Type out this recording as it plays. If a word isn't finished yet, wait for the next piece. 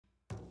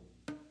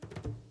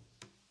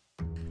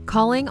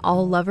calling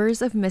all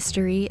lovers of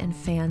mystery and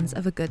fans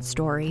of a good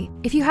story.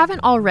 If you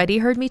haven't already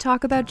heard me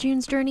talk about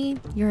June's Journey,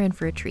 you're in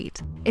for a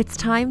treat. It's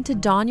time to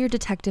don your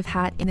detective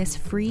hat in this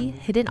free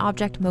hidden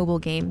object mobile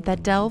game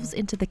that delves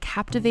into the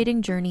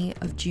captivating journey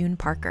of June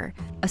Parker,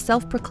 a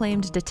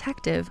self-proclaimed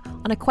detective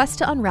on a quest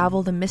to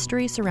unravel the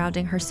mystery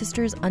surrounding her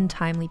sister's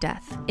untimely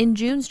death. In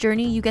June's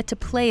Journey, you get to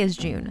play as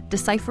June,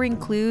 deciphering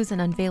clues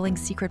and unveiling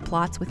secret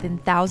plots within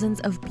thousands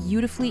of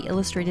beautifully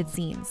illustrated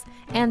scenes.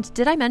 And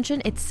did I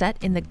mention it's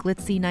set in the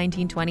glitzy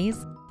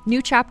 1920s? New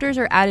chapters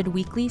are added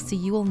weekly, so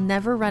you will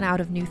never run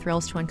out of new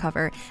thrills to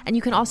uncover, and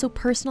you can also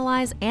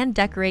personalize and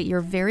decorate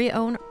your very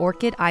own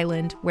Orchid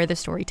Island where the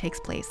story takes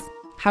place.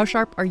 How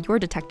sharp are your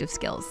detective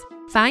skills?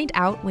 Find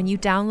out when you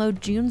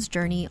download June's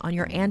Journey on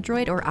your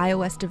Android or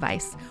iOS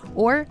device,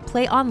 or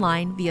play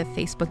online via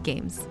Facebook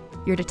Games.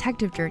 Your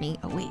detective journey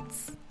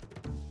awaits.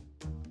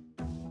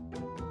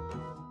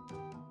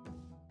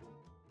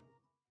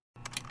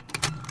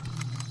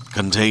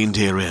 Contained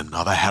herein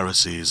are the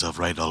heresies of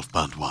Radolf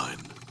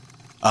Burntwine,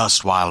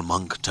 erstwhile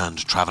monk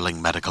turned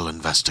traveling medical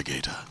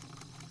investigator.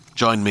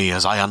 Join me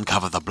as I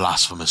uncover the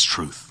blasphemous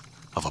truth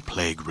of a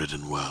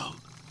plague-ridden world,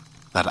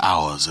 that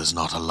ours is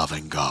not a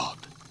loving God,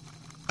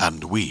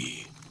 and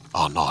we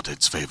are not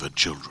its favored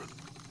children.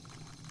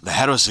 The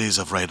heresies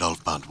of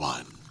Radolf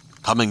Burntwine,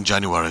 coming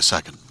January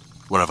 2nd,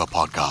 wherever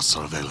podcasts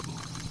are available.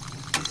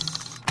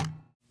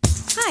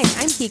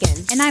 Hi, I'm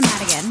Keegan. And I'm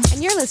Madigan.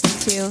 And you're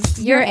listening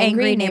to Your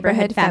Angry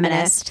Neighborhood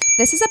Feminist.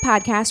 This is a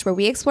podcast where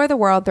we explore the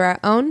world through our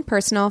own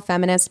personal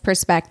feminist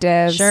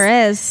perspectives. Sure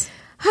is.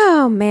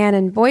 Oh, man.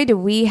 And boy, do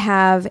we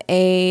have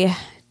a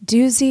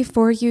doozy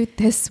for you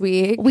this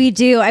week. We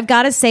do. I've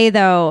got to say,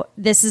 though,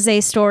 this is a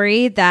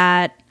story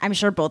that I'm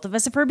sure both of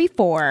us have heard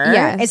before.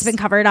 Yes. It's been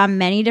covered on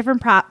many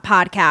different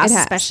podcasts,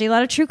 especially a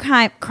lot of true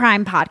crime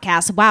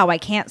podcasts. Wow, I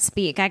can't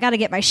speak. I got to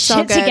get my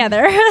shit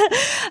together.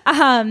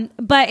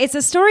 But it's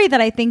a story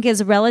that I think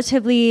is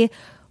relatively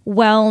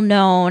well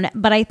known.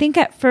 But I think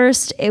at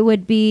first it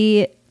would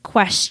be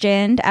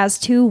questioned as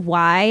to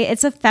why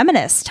it's a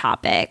feminist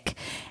topic.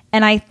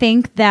 And I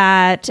think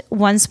that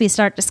once we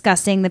start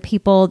discussing the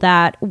people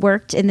that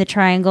worked in the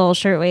Triangle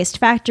Shirtwaist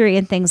factory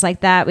and things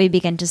like that, we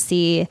begin to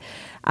see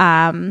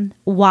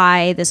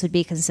why this would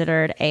be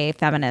considered a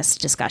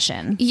feminist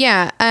discussion.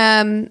 Yeah.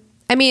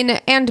 I mean,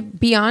 and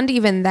beyond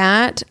even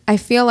that, I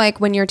feel like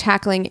when you're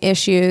tackling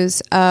issues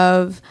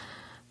of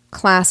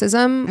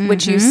classism,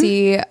 which you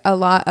see a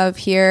lot of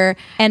here,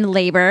 and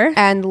labor,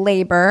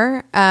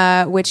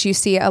 which you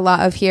see a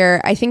lot of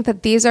here, I think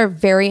that these are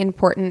very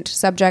important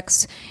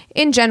subjects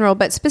in general,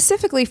 but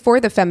specifically for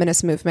the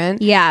feminist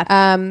movement. Yeah.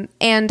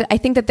 And I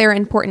think that they're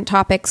important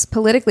topics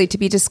politically to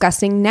be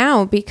discussing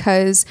now,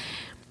 because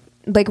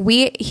like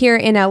we here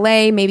in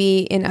LA, maybe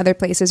in other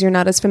places, you're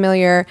not as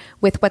familiar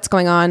with what's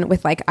going on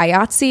with like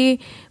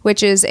IATSE,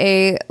 which is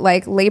a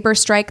like labor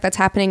strike that's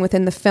happening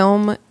within the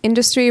film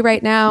industry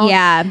right now.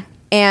 Yeah.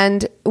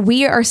 And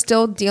we are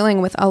still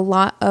dealing with a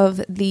lot of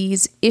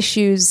these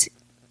issues,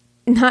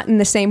 not in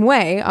the same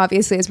way,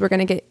 obviously, as we're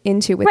going to get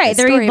into with this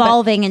story. They're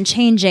evolving and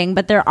changing,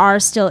 but there are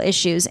still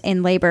issues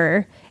in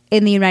labor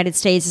in the United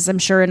States, as I'm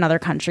sure in other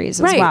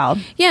countries as well.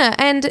 Yeah.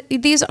 And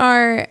these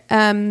are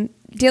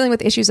dealing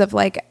with issues of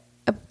like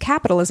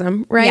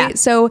capitalism, right? Yeah.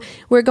 So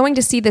we're going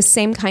to see the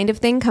same kind of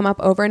thing come up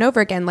over and over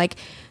again. Like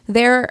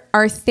there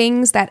are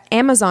things that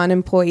Amazon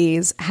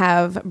employees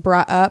have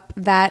brought up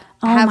that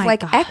have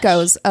like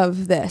echoes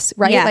of this,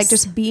 right? Yes. Like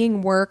just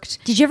being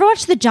worked. Did you ever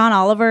watch the John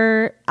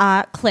Oliver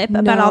clip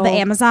about all the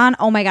Amazon?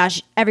 Oh my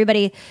gosh,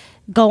 everybody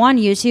go on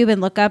YouTube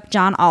and look up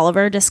John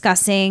Oliver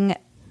discussing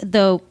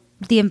the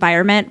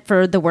environment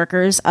for the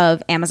workers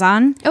of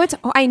Amazon.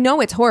 I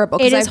know it's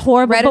horrible. It is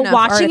horrible, but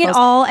watching articles. it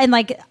all and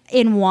like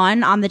in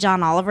one on the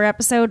John Oliver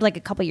episode, like a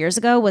couple years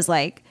ago, was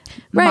like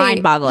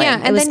mind-boggling.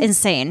 Yeah, it was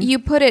insane. You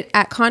put it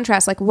at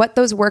contrast, like what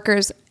those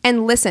workers,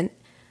 and listen,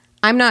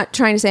 I'm not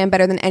trying to say I'm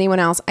better than anyone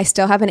else. I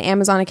still have an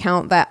Amazon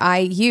account that I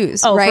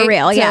use. Oh, right? for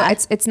real? Yeah.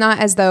 So it's not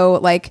as though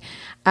like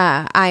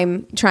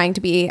I'm trying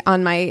to be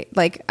on my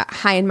like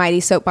high and mighty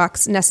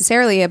soapbox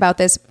necessarily about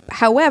this.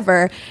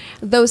 However,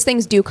 those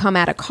things do come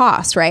at a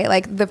cost, right?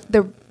 Like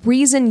the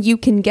reason you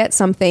can get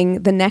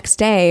something the next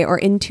day or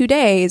in 2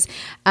 days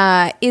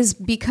is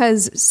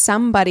because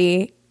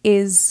somebody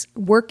is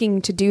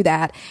working to do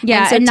that.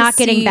 Yeah, so and not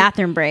getting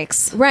bathroom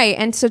breaks. Right.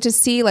 And so to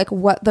see like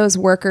what those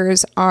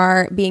workers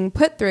are being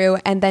put through,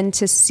 and then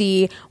to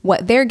see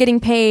what they're getting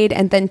paid,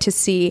 and then to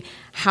see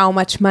how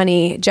much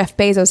money Jeff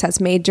Bezos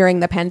has made during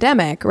the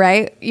pandemic,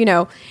 right? You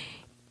know,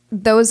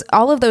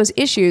 all of those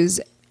issues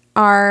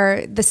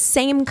are the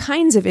same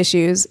kinds of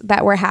issues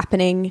that were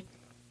happening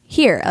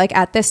here, like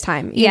at this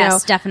time. You know?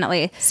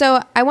 Definitely. So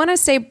I want to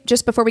say,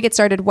 just before we get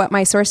started, what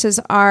my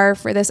sources are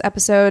for this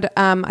episode.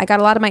 I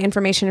got a lot of my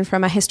information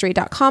from a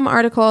history.com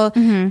article,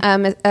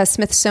 a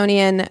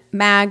Smithsonian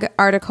Mag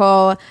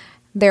article.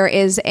 There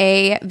is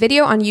a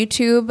video on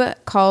YouTube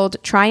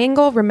called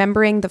Triangle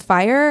Remembering the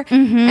Fire.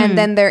 And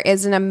then there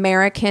is an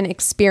American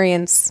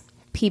Experience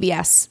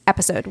PBS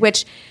episode,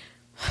 which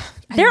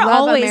They're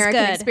always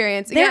American good.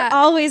 Experience. They're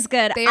always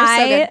good. They are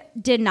so good.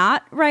 Did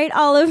not write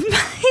all of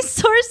my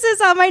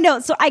sources on my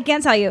notes, so I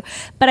can't tell you.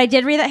 But I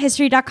did read that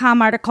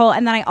history.com article,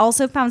 and then I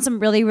also found some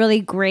really,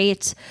 really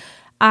great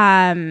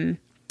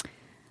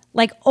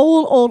like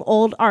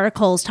old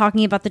articles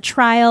talking about the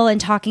trial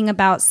and talking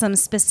about some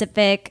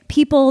specific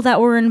people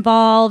that were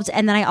involved.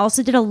 And then I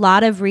also did a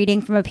lot of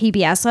reading from a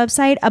PBS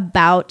website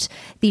about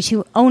the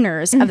two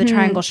owners of the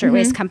Triangle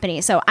Shirtwaist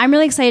Company. So I'm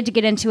really excited to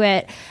get into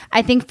it.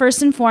 I think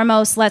first and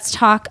foremost, let's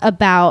talk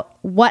about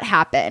what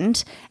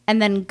happened and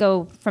then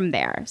go from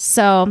there.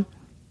 So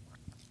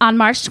on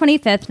March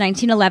 25th,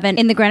 1911,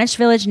 in the Greenwich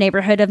Village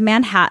neighborhood of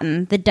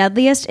Manhattan, the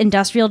deadliest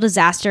industrial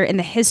disaster in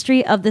the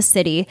history of the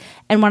city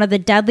and one of the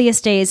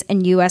deadliest days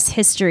in U.S.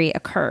 history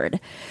occurred.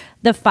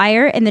 The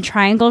fire in the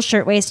Triangle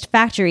Shirtwaist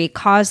factory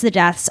caused the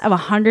deaths of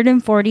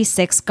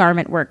 146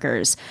 garment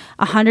workers,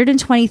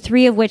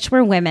 123 of which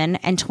were women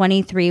and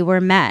 23 were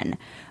men.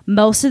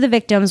 Most of the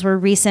victims were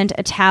recent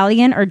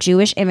Italian or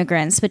Jewish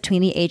immigrants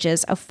between the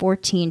ages of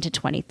 14 to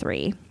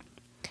 23.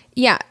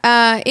 Yeah,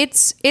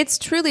 it's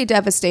truly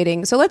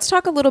devastating. So let's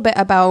talk a little bit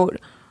about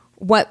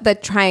what the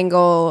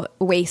Triangle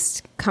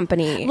Waist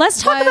Company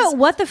Let's talk about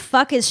what the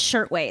fuck is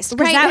shirtwaist.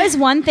 Because that was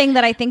one thing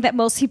that I think that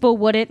most people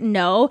wouldn't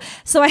know.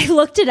 So I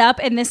looked it up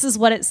and this is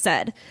what it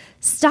said.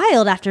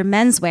 Styled after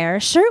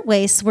menswear,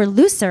 shirtwaists were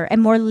looser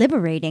and more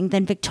liberating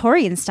than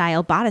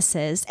Victorian-style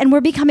bodices and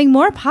were becoming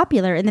more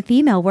popular in the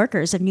female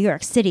workers of New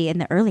York City in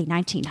the early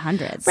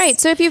 1900s. Right.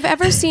 So if you've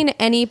ever seen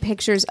any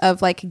pictures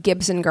of like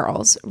Gibson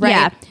girls, right?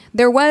 Yeah.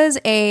 There was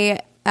a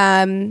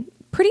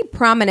pretty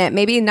prominent,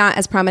 maybe not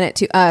as prominent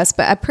to us,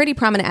 but a pretty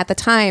prominent at the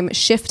time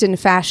shift in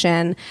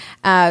fashion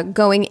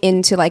going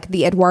into like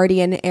the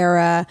Edwardian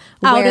era.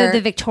 Out of the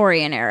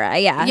Victorian era,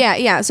 yeah.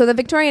 Yeah. So the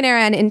Victorian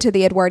era and into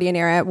the Edwardian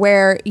era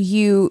where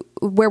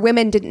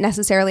women didn't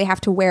necessarily have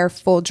to wear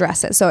full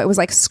dresses. So it was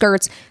like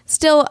skirts,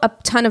 still a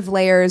ton of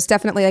layers,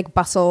 definitely like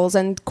bustles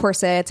and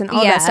corsets and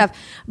all that stuff.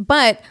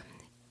 But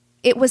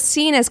it was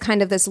seen as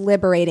kind of this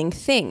liberating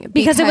thing.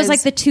 Because it was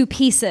like the two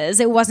pieces.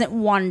 It wasn't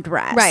one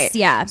dress. Right.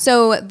 Yeah.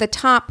 So the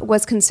top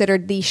was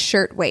considered the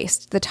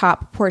shirtwaist, the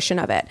top portion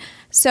of it.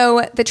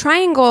 So the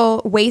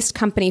Triangle Waist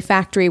Company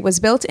factory was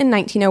built in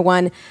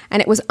 1901,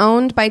 and it was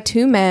owned by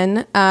two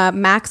men,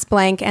 Max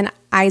Blank and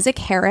Isaac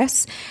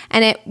Harris,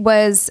 and it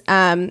was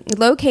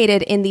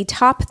located in the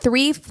top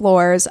 3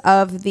 floors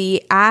of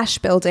the Ash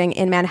Building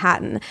in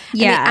Manhattan.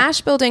 Yeah. And the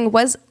Ash Building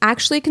was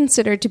actually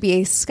considered to be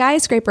a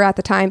skyscraper at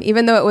the time,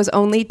 even though it was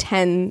only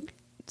 10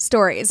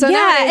 stories. So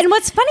and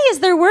what's funny is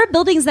there were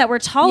buildings that were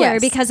taller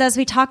because as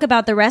we talk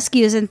about the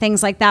rescues and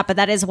things like that, but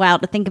that is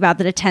wild to think about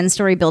that a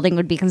 10-story building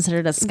would be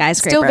considered a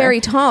skyscraper. Still very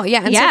tall.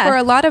 Yeah. And so for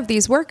a lot of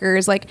these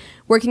workers, like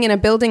working in a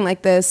building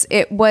like this,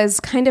 it was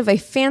kind of a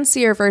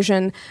fancier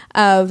version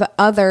of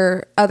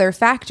other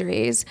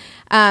factories.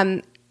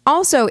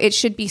 Also, it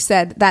should be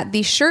said that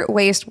the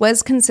shirtwaist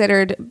was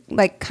considered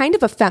like kind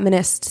of a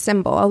feminist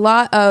symbol. A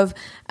lot of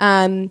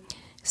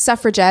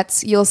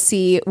suffragettes you'll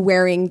see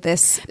wearing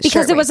this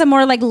because it was a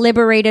more like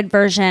liberated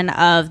version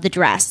of the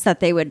dress that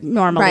they would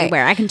normally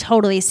wear. I can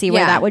totally see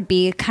where that would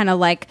be kind of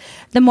like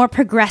the more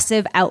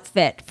progressive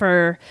outfit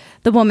for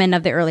the woman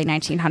of the early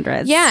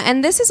 1900s. Yeah,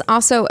 and this is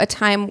also a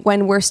time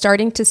when we're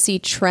starting to see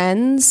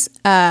trends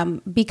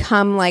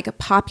become like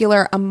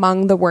popular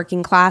among the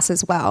working class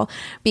as well.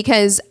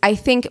 Because I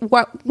think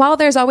while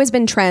there's always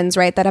been trends,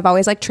 right, that have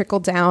always like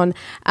trickled down,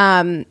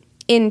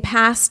 in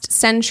past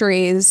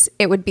centuries,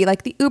 it would be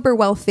like the uber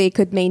wealthy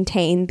could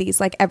maintain these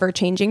like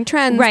ever-changing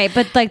trends. Right,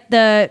 but like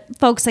the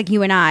folks like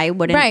you and I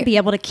wouldn't be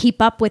able to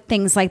keep up with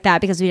things like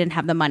that because we didn't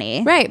have the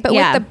money. Right, but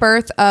with the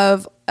birth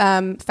of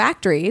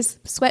factories,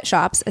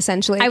 sweatshops,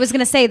 essentially. I was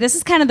going to say, this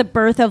is kind of the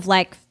birth of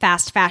like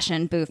fast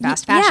fashion.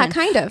 Yeah,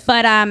 kind of.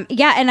 But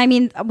and I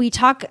mean, I'm going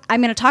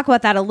to talk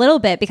about that a little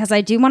bit because I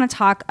do want to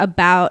talk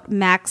about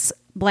Max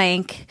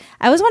Blank.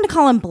 I always wanted to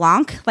call him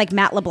Blanc, like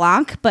Matt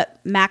LeBlanc, but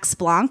Max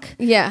Blanc.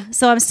 Yeah.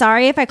 So I'm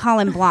sorry if I call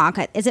him Blanc.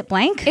 Is it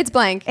Blank? It's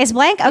Blank. It's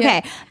Blank?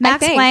 Okay. Yeah,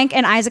 Max Blank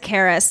and Isaac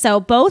Harris. So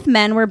both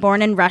men were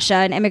born in Russia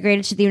and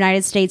immigrated to the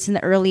United States in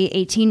the early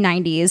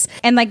 1890s.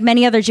 And like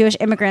many other Jewish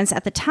immigrants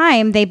at the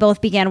time, they both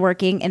began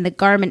working in the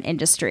garment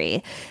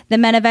industry. The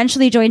men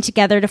eventually joined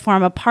together to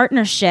form a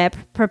partnership,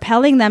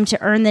 propelling them to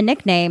earn the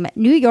nickname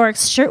New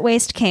York's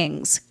Shirtwaist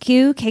Kings.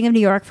 Q, King of New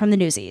York from the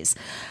Newsies.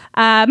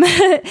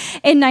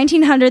 In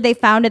 1900, they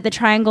founded the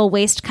Triangle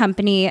Waist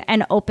Company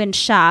and opened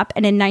shop,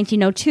 and in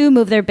 1902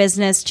 moved their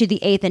business to the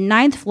 8th and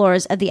 9th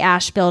floors of the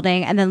Ash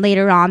Building, and then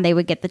later on they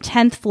would get the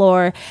 10th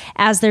floor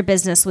as their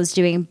business was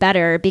doing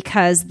better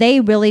because they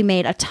really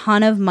made a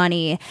ton of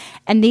money,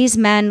 and these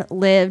men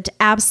lived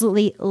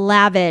absolutely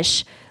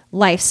lavish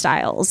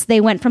lifestyles.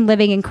 They went from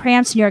living in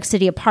cramped New York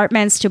City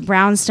apartments to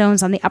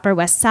brownstones on the Upper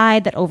West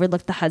Side that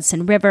overlooked the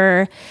Hudson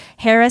River.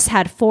 Harris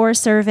had 4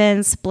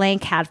 servants.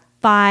 Blank had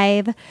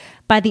 5.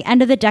 By the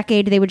end of the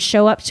decade, they would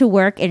show up to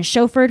work in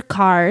chauffeured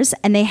cars,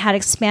 and they had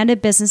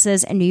expanded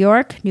businesses in New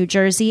York, New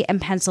Jersey,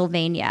 and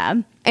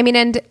Pennsylvania. I mean,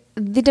 and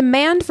the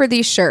demand for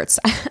these shirts,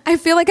 I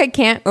feel like I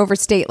can't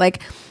overstate,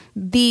 like,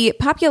 the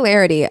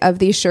popularity of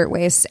these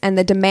shirtwaists and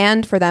the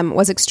demand for them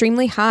was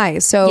extremely high.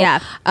 So,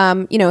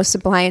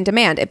 supply and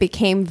demand, it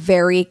became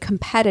very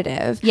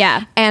competitive.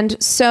 Yeah.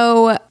 And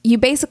so you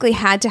basically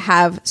had to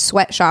have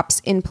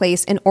sweatshops in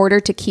place in order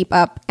to keep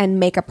up and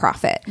make a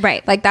profit.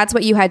 Right. Like that's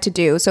what you had to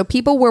do. So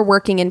people were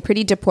working in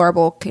pretty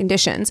deplorable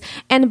conditions.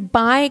 And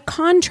by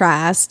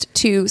contrast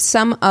to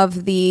some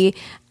of the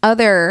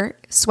other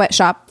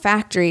sweatshop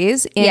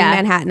factories in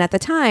Manhattan at the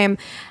time,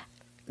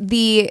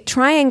 the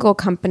Triangle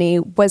Company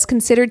was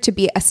considered to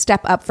be a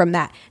step up from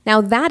that.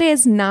 Now, that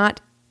is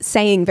not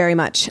saying very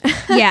much.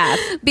 Yeah.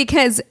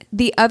 Because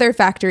the other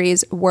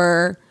factories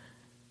were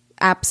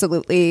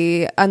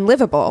absolutely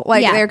unlivable.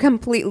 Like they're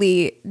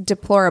completely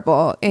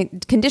deplorable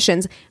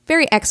conditions,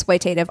 very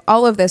exploitative.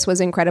 All of this was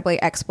incredibly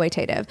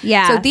exploitative.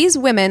 Yeah. So these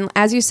women,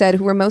 as you said,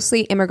 who were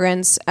mostly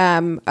immigrants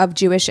of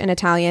Jewish and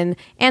Italian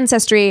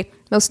ancestry,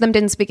 most of them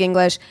didn't speak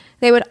English.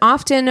 They would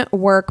often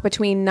work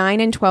between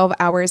 9 and 12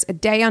 hours a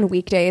day on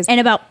weekdays.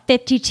 And about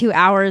 52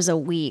 hours a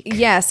week.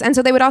 Yes. And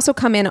so they would also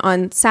come in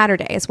on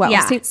Saturday as well.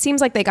 Yeah. It seems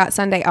like they got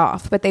Sunday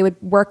off, but they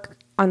would work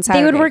on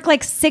Saturday. They would work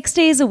like 6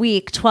 days a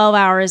week, 12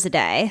 hours a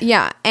day.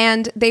 Yeah.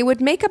 And they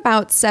would make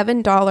about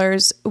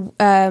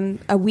 $7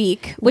 a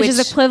week. Which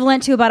is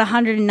equivalent to about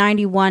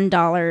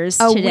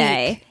 $191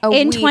 today.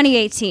 In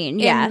 2018.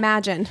 Yeah.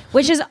 Imagine.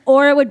 Which is,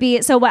 or it would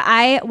be, so what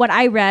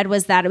I read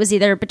was that it was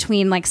either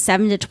between like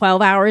 7 to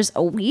 12 hours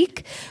a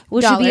week,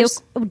 which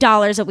dollars. would be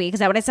dollars a week. Is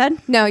that what I said?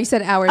 No, you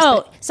said hours.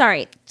 Oh,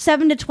 sorry.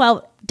 7 to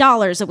 12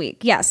 dollars a week.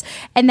 Yes.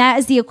 And that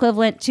is the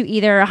equivalent to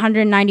either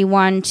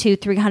 $191 to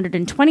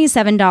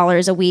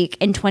 $327 a week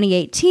in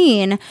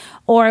 2018,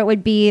 or it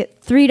would be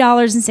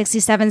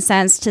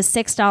 $3.67 to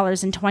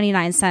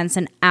 $6.29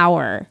 an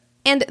hour.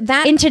 And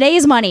that in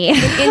today's money.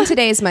 in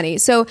today's money.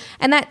 So,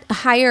 and that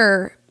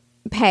higher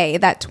pay,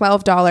 that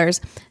 $12,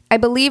 I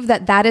believe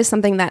that is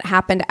something that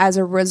happened as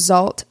a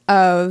result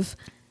of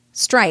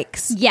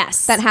strikes.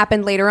 Yes. That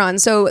happened later on.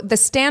 So the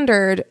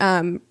standard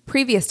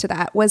previous to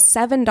that was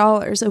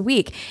 $7 a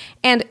week.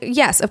 And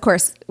yes, of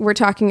course, we're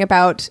talking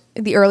about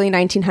the early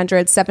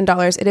 1900s,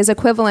 $7. It is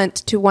equivalent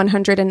to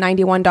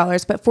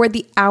 $191. But for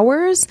the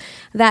hours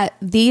that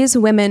these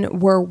women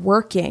were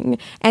working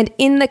and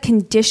in the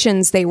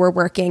conditions they were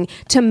working,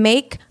 to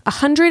make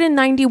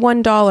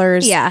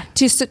 $191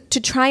 to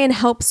try and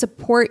help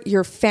support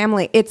your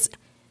family, it's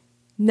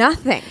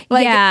nothing.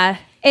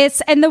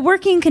 And the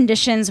working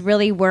conditions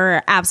really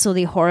were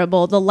absolutely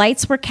horrible. The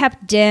lights were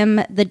kept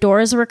dim. The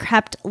doors were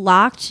kept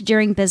locked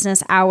during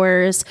business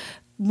hours.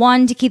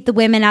 1, to keep the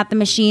women at the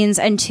machines,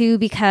 and 2,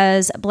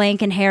 because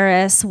Blank and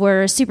Harris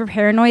were super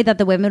paranoid that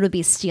the women would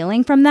be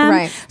stealing from them.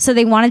 Right. So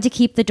they wanted to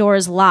keep the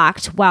doors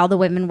locked while the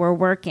women were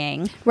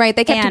working. Right.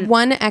 They kept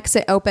one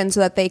exit open so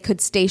that they could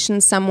station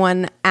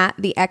someone at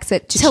the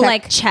exit to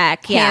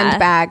check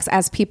handbags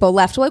as people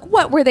left. Like,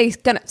 what were they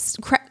gonna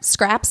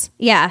scraps?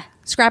 Yeah.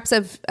 Scraps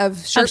of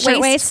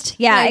shirtwaist?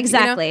 Yeah,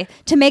 exactly.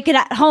 To make it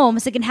at home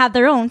so they can have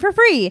their own for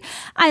free.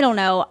 I don't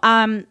know.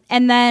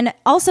 And then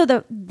also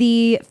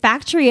the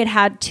factory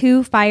had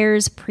 2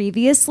 fires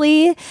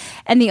previously,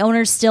 and the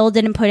owners still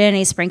didn't put in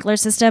a sprinkler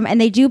system.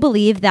 And they do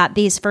believe that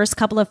these first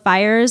couple of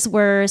fires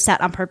were set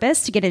on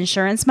purpose to get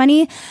insurance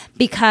money,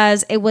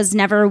 because it was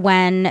never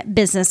when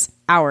business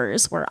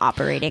hours were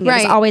operating. It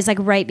was always like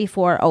right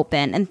before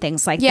open and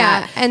things like that.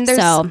 Yeah, and there's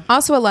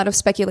also a lot of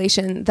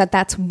speculation that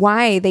that's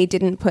why they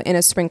didn't put in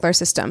a sprinkler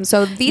system.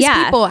 So these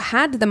people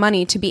had the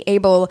money to be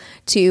able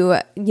to,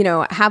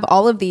 have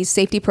all of these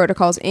safety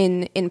protocols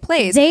in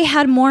place. They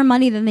had more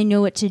money than they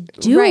knew what to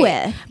do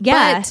with.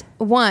 Yeah.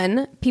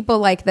 But people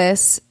like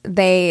this,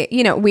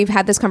 we've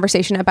had this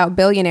conversation about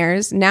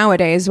billionaires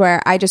nowadays,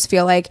 where I just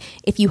feel like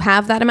if you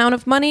have that amount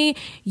of money,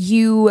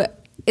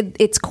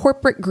 it's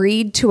corporate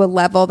greed to a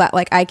level that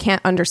I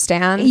can't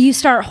understand. You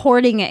start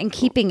hoarding it and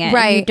keeping it,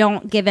 and you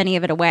don't give any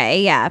of it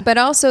away. Yeah. But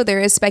also there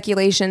is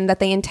speculation that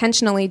they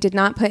intentionally did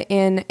not put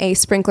in a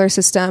sprinkler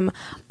system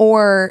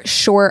or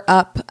shore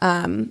up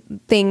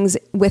things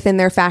within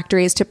their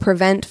factories to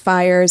prevent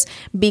fires,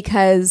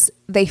 because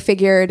they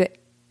figured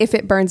if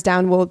it burns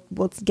down, we'll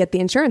get the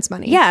insurance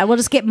money. Yeah, we'll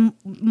just get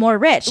more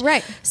rich.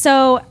 Right.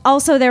 So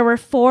also there were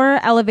 4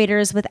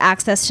 elevators with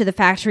access to the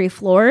factory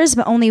floors,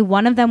 but only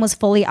one of them was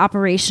fully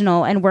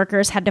operational, and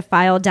workers had to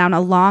file down a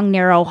long,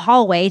 narrow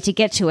hallway to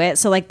get to it.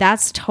 So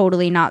that's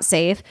totally not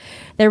safe.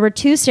 There were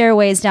 2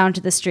 stairways down to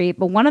the street,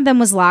 but one of them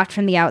was locked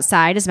from the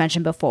outside, as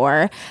mentioned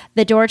before.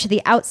 The door to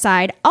the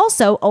outside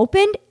also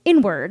opened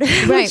inward,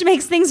 which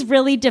makes things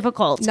really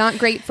difficult. Not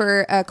great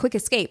for a quick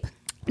escape.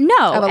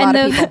 No,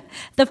 and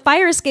the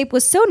fire escape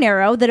was so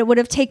narrow that it would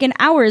have taken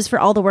hours for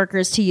all the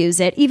workers to use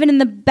it, even in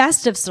the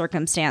best of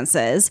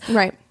circumstances.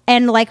 Right.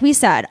 And like we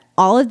said,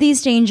 all of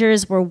these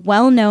dangers were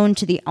well known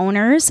to the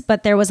owners,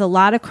 but there was a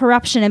lot of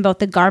corruption in both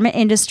the garment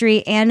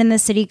industry and in the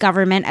city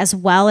government, as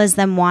well as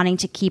them wanting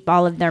to keep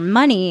all of their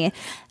money,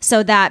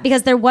 so that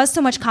because there was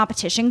so much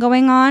competition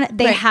going on,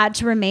 they had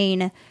to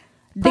remain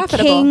the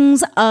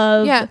kings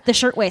of the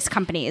shirtwaist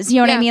companies. You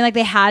know what I mean? Like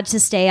they had to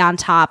stay on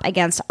top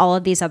against all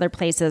of these other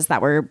places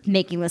that were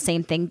making the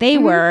same thing they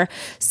were.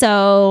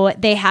 So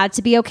they had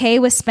to be okay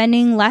with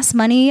spending less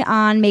money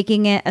on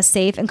making it a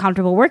safe and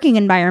comfortable working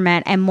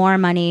environment and more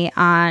money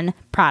on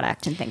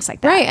product and things like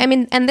that. Right. I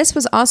mean, and this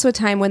was also a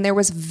time when there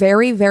was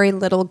very, very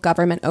little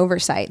government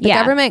oversight. The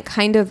government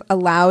kind of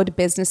allowed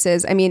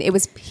businesses, I mean, it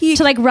was peak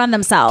to like run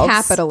themselves.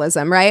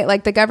 Capitalism, right?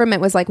 Like the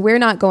government was like, we're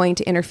not going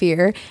to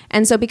interfere.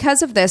 And so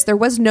because of this, there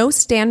was no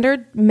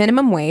standard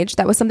minimum wage.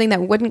 That was something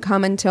that wouldn't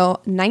come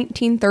until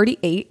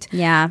 1938.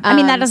 Yeah. I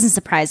mean, that doesn't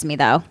surprise me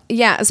though.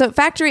 Yeah. So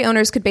factory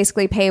owners could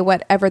basically pay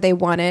whatever they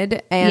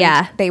wanted.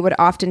 And they would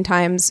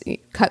oftentimes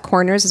cut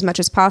corners as much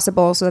as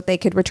possible so that they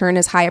could return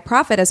as high a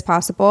profit as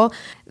possible.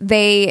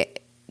 They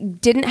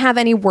didn't have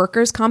any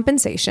workers'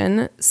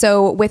 compensation.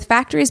 So with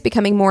factories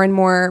becoming more and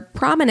more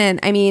prominent,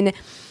 I mean,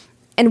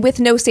 and with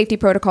no safety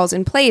protocols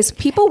in place,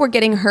 people were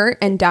getting hurt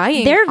and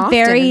dying. They're often.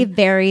 very,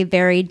 very,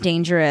 very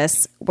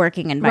dangerous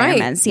working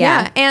environments. Right.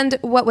 Yeah. And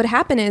what would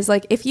happen is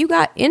like if you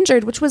got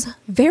injured, which was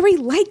very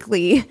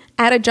likely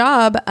at a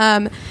job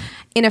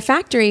in a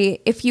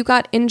factory, if you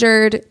got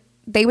injured,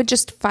 they would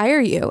just fire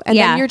you. And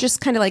then you're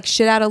just kind of like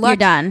shit out of luck. You're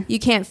done. You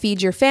can't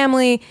feed your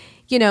family.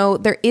 You know,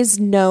 there is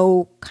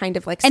no kind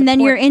of like support. And then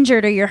you're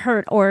injured or you're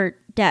hurt or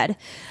dead.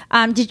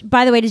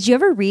 By the way, did you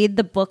ever read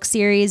the book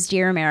series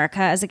Dear America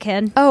as a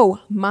kid? Oh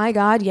my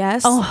God,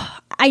 yes. Oh,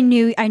 I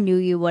knew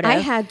you would have. I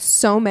had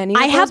so many.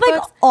 I have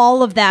like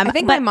all of them. I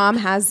think my mom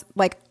has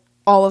like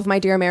all of my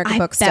Dear America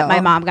books still. I bet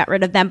my mom got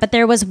rid of them. But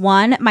there was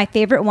one, my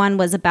favorite one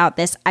was about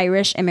this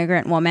Irish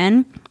immigrant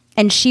woman.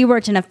 And she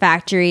worked in a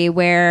factory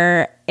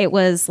where it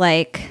was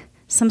like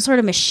some sort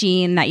of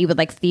machine that you would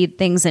like feed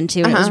things into.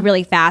 And it was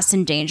really fast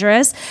and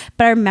dangerous.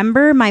 But I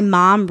remember my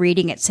mom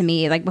reading it to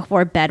me like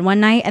before bed one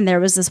night. And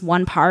there was this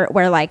one part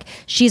where like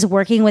she's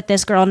working with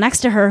this girl next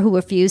to her who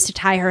refused to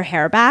tie her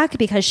hair back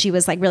because she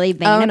was like really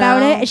vain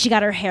about it. And she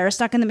got her hair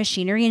stuck in the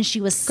machinery and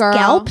she was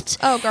scalped.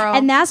 Oh, girl.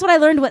 And that's what I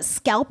learned what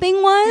scalping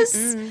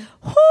was.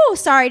 Whew,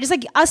 sorry. Just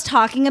like us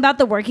talking about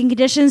the working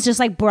conditions just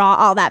like brought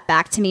all that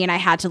back to me and I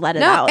had to let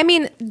it out. I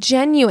mean,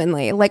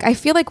 genuinely, like I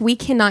feel like we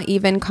cannot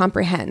even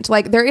comprehend.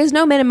 Like there is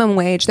no minimum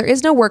wage. There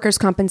is no workers'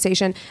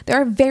 compensation.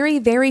 There are very,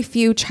 very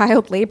few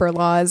child labor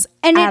laws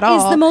and at all. And it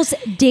is all. the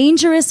most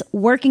dangerous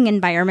working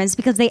environments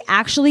because they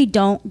actually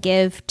don't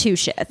give two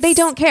shits. They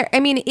don't care. I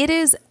mean, it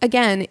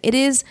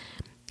is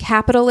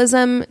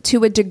capitalism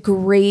to a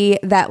degree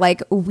that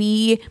like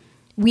we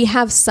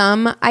have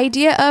some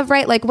idea of,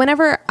 right? Like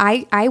whenever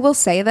I will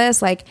say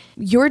this, like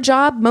your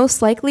job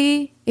most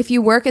likely, if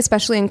you work,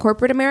 especially in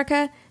corporate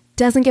America,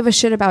 doesn't give a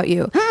shit about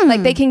you.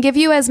 Like they can give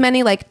you as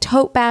many like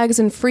tote bags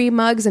and free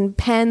mugs and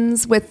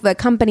pens with the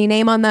company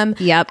name on them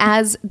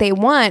as they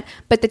want.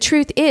 But the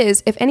truth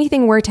is, if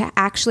anything were to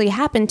actually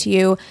happen to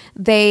you,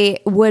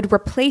 they would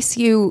replace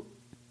you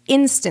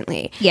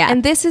instantly. Yeah.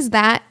 And this is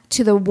that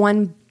to the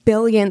 1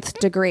 billionth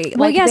degree.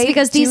 Well, like, yes, they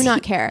because do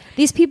not care.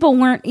 These people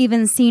weren't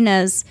even seen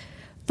as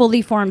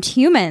fully formed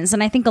humans.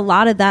 And I think a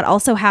lot of that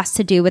also has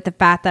to do with the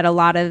fact that a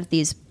lot of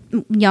these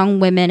young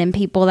women and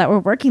people that were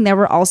working there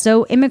were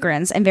also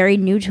immigrants and very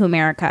new to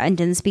America and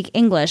didn't speak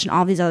English and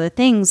all these other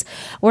things,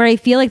 where I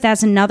feel like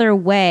that's another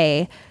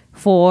way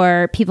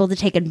for people to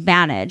take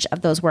advantage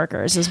of those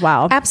workers as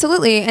well.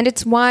 Absolutely. And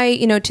it's why,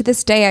 you know, to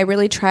this day, I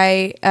really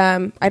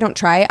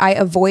I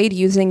avoid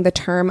using the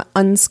term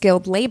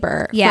unskilled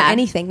labor for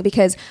anything,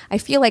 because I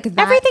feel like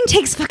everything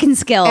takes fucking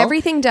skill.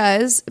 Everything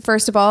does,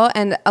 first of all.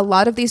 And a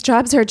lot of these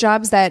jobs are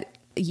jobs that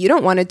you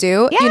don't want to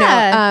do. Yeah. You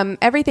know,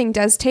 everything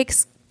does take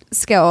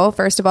skill,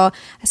 first of all.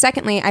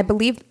 Secondly, I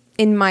believe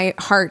in my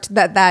heart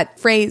that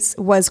phrase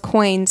was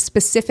coined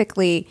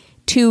specifically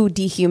to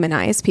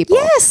dehumanize people.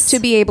 Yes. To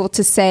be able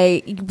to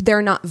say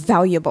they're not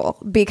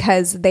valuable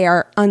because they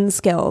are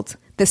unskilled.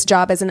 This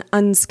job is an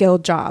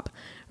unskilled job,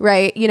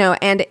 right? You know,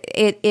 and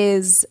it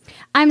is...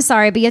 I'm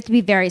sorry, but you have to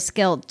be very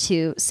skilled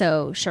to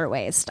sew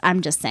shirtwaist.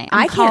 I'm just saying.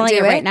 I can't do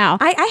it right now.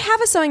 I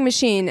have a sewing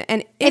machine,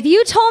 and if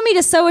you told me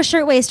to sew a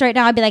shirtwaist right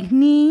now, I'd be like,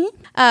 me?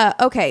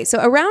 Okay, so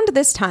around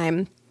this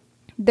time,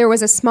 there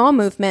was a small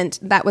movement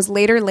that was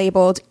later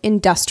labeled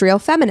industrial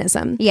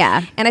feminism.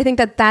 Yeah. And I think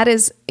that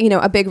is, you know,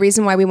 a big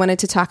reason why we wanted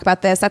to talk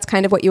about this. That's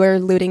kind of what you were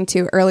alluding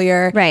to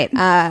earlier. Right.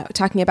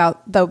 Talking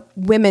about the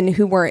women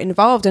who were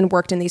involved and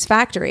worked in these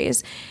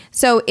factories.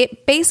 So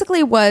it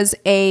basically was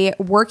a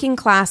working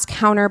class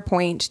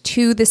counterpoint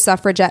to the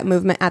suffragette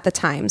movement at the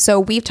time.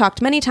 So we've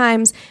talked many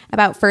times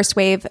about first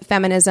wave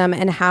feminism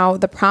and how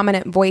the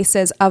prominent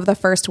voices of the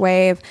first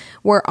wave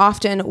were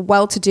often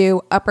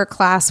well-to-do upper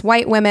class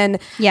white women.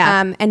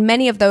 Yeah. And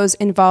many of those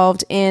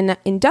involved in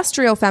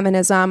industrial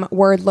feminism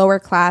were lower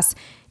class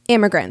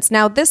immigrants.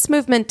 Now, this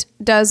movement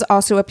does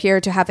also appear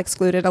to have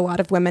excluded a lot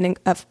of women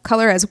of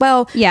color as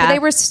well. Yeah. But they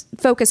were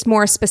focused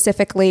more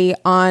specifically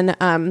on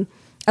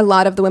a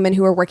lot of the women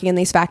who were working in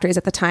these factories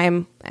at the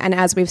time. And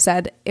as we've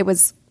said, it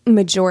was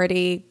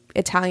majority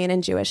Italian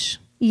and Jewish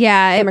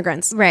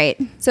immigrants. Right.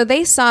 So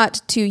they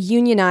sought to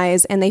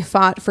unionize and they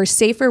fought for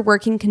safer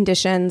working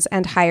conditions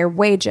and higher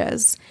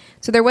wages.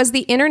 So there was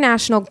the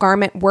International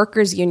Garment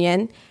Workers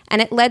Union,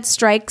 and it led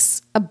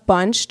strikes a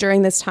bunch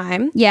during this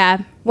time. Yeah.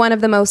 One of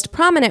the most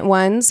prominent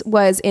ones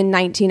was in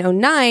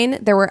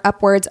 1909. There were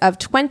upwards of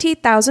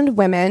 20,000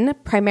 women,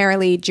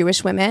 primarily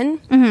Jewish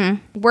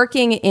women,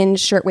 working in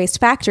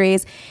shirtwaist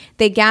factories.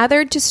 They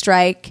gathered to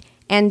strike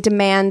and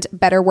demand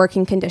better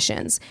working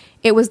conditions.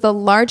 It was the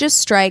largest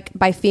strike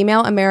by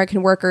female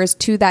American workers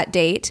to that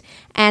date,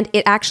 and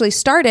it actually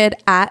started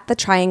at the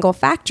Triangle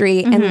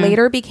Factory and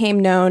later became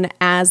known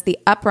as the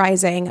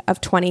Uprising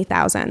of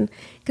 20,000.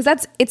 Because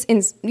that's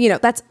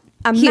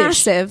a Huge.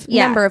 massive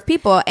number of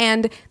people,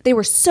 and they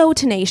were so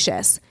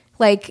tenacious.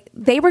 Like,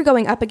 they were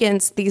going up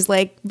against these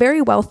like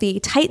very wealthy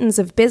titans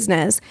of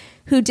business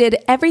who did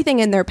everything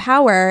in their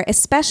power,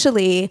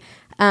 especially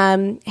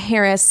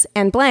Harris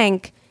and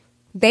Blank.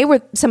 They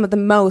were some of the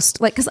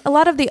most, like, because a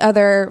lot of the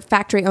other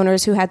factory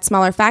owners who had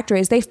smaller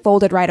factories, they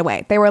folded right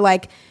away. They were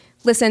like,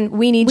 listen,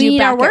 we need you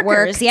back at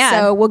work,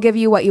 so we'll give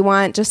you what you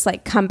want, just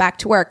like come back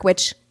to work,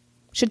 which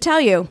should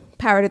tell you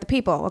power to the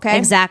people, okay?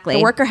 Exactly.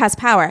 The worker has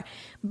power.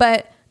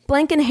 But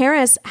Blank and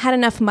Harris had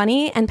enough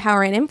money and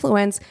power and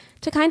influence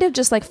to kind of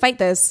just like fight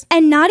this.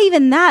 And not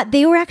even that,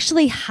 they were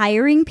actually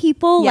hiring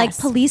people like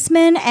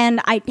policemen,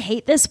 and I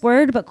hate this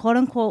word, but quote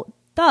unquote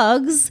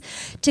thugs,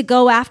 to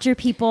go after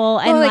people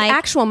and like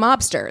actual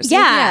mobsters.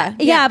 Yeah,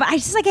 but I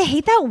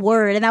hate that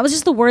word, and that was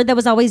just the word that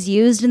was always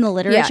used in the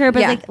literature.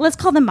 But like, let's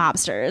call them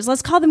mobsters,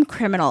 let's call them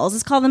criminals,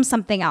 let's call them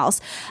something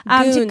else.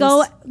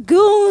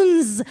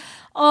 Goons.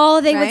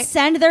 Oh, they would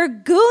send their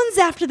goons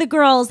after the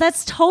girls.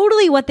 That's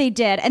totally what they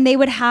did. And they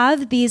would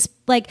have these,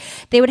 like,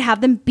 they would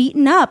have them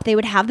beaten up. They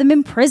would have them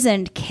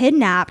imprisoned,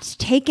 kidnapped,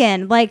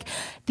 taken. Like,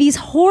 these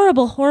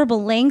horrible,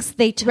 horrible lengths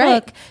they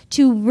took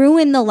to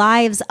ruin the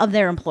lives of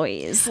their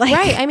employees.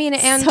 Like, I mean,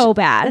 and so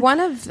bad. One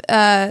of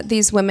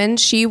these women,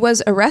 she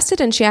was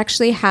arrested, and she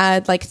actually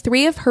had like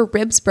 3 of her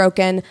ribs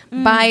broken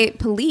by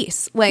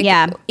police, like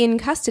in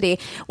custody.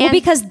 Well,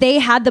 because they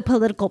had the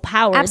political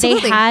power.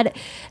 Absolutely. They had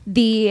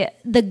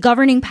the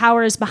governing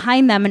powers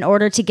behind them in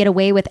order to get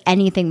away with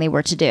anything they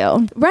were to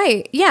do.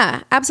 Right.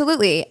 Yeah,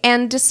 absolutely.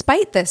 And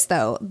despite this,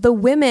 though, the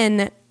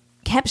women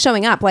kept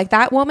showing up. Like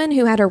that woman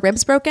who had her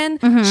ribs broken,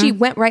 she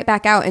went right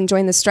back out and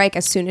joined the strike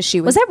as soon as she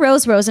was... Was that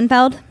Rose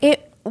Rosenfeld?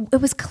 It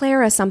was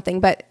Clara something,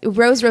 but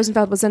Rose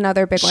Rosenfeld was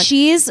another big one.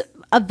 She's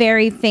a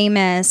very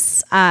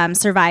famous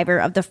survivor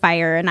of the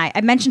fire, and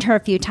I mentioned her a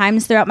few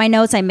times throughout my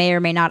notes. I may or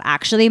may not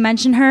actually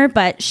mention her,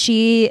 but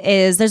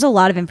there's a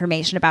lot of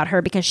information about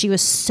her because she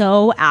was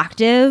so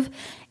active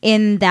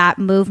in that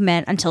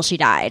movement until she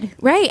died.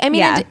 Right. I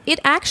mean, it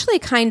actually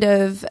kind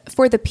of,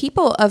 for the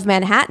people of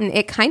Manhattan,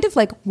 it kind of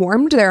like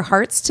warmed their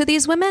hearts to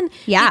these women.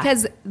 Yeah.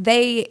 Because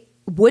they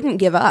wouldn't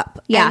give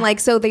up. Yeah. And like,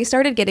 so they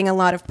started getting a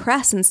lot of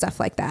press and stuff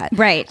like that.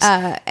 Right.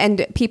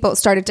 And people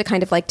started to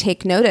kind of like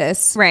take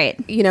notice. Right.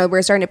 You know,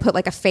 we're starting to put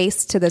like a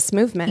face to this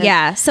movement.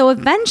 Yeah. So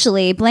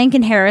eventually Blank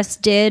and Harris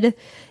did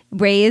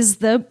raise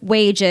the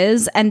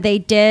wages, and they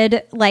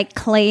did like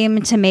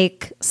claim to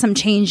make some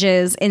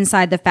changes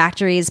inside the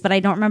factories, but I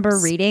don't remember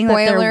reading that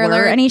there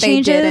were any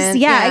changes.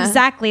 Yeah,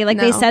 exactly. Like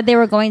they said they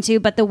were going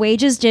to, but the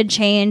wages did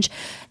change.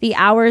 The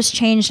hours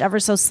changed ever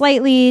so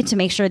slightly to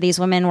make sure these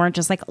women weren't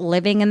just like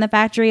living in the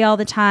factory all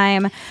the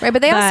time. Right.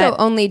 But they also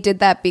only did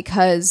that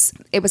because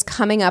it was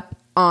coming up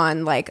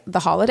on like the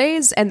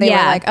holidays, and they were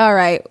like, all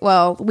right,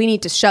 well, we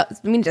need to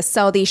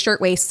sell these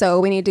shirtwaists, so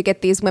we need to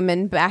get these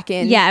women back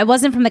in. Yeah, it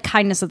wasn't from the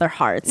kindness of their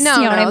hearts. No,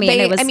 you know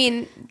what I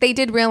mean? They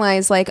did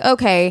realize like,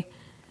 okay,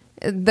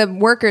 the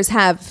workers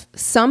have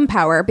some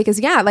power because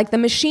like the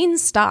machine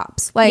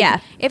stops.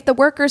 Like if the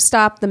workers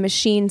stop, the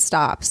machine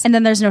stops. And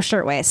then there's no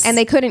shirtwaist. And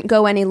they couldn't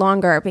go any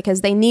longer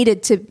because they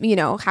needed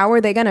to, how are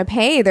they going to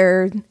pay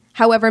their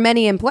however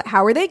many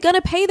how are they going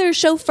to pay their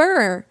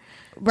chauffeur?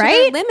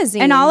 Right?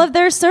 Limousine. And all of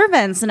their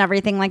servants and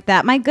everything like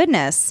that. My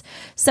goodness.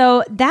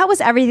 So that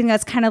was everything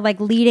that's kind of like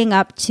leading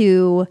up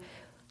to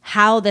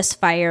how this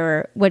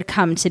fire would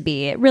come to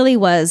be. It really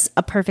was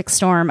a perfect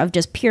storm of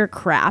just pure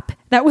crap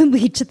that would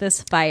lead to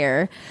this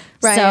fire.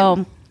 Right.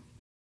 So...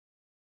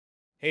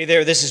 Hey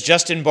there, this is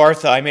Justin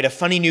Bartha. I made a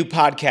funny new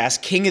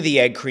podcast, King of the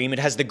Egg Cream. It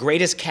has the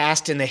greatest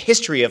cast in the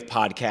history of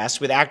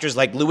podcasts with actors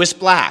like Louis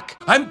Black.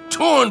 I'm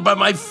torn by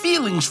my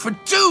feelings for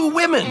 2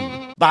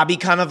 women. Bobby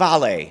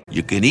Cannavale.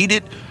 You can eat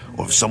it,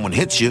 or if someone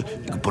hits you,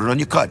 you can put it on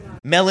your cut.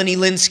 Melanie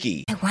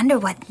Linsky. I wonder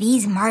what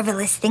these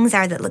marvelous things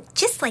are that look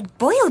just like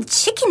boiled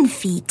chicken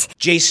feet.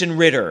 Jason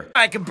Ritter.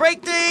 I can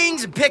break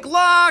things and pick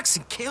locks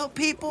and kill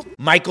people.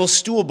 Michael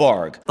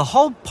Stuhlbarg. The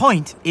whole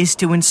point is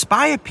to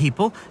inspire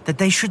people that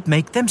they should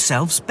make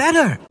themselves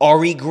better.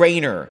 Ari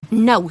Grainer.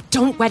 No,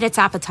 don't whet its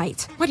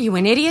appetite. What are you,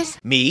 an idiot?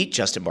 Me,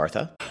 Justin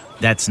Bartha.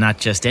 That's not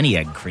just any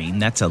egg cream,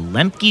 that's a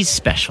Lemke's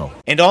special.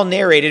 And all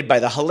narrated by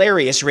the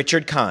hilarious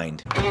Richard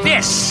Kind.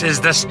 This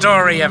is the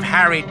story of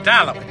Harry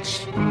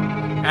Dalowitz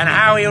and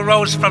how he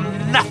rose from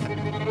nothing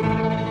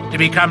to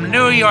become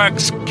New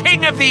York's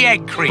King of the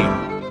Egg Cream.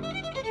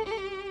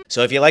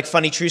 So if you like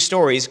funny true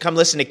stories, come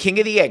listen to King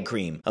of the Egg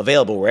Cream,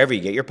 available wherever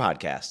you get your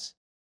podcasts.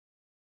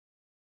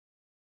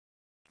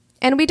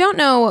 And we don't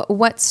know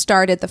what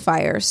started the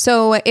fire.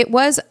 So it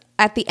was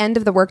at the end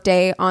of the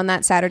workday on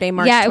that Saturday,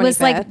 March 25th. It was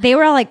like they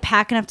were all like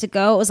packing up to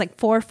go. It was like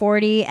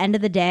 4:40, end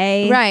of the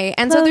day. Right.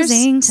 And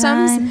Closing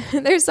so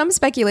there's some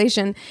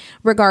speculation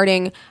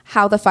regarding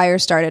how the fire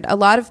started. A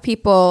lot of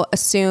people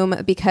assume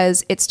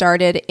because it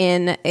started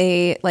in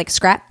a like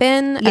scrap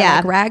bin,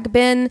 like rag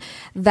bin,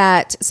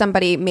 that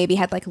somebody maybe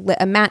had like lit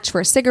a match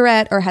for a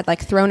cigarette or had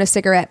like thrown a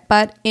cigarette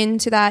butt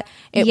into that.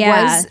 It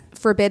was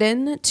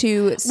forbidden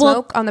to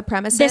smoke on the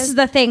premises. This is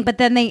the thing, but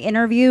then they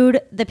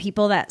interviewed the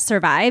people that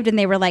survived and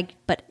they were like,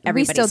 but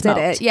everybody still smoked.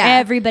 did it. Yeah.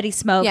 Everybody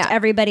smoked. Yeah.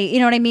 Everybody, you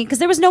know what I mean? Because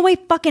there was no way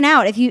fucking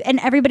out and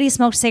everybody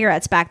smoked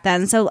cigarettes back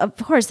then. So of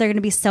course they're going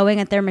to be sewing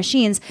at their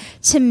machines.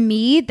 To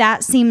me,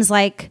 that seems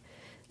like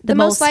the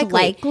most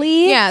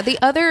likely. Yeah. The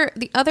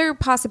other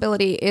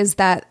possibility is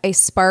that a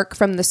spark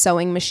from the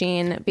sewing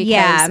machine,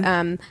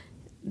 because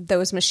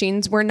those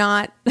machines were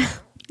not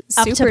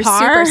super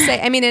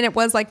safe. I mean, and it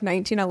was like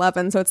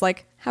 1911, so it's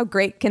like, how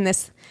great can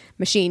this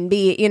machine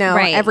be? You know,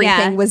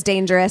 everything was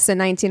dangerous in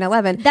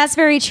 1911. That's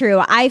very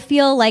true. I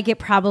feel like it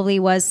probably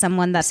was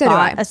someone that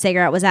thought a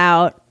cigarette was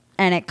out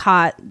and it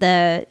caught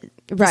the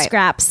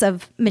scraps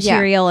of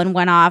material and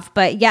went off.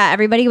 But yeah,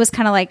 everybody was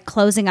kind of like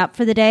closing up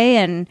for the day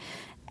and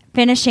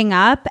finishing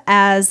up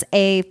as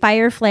a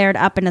fire flared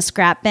up in a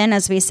scrap bin,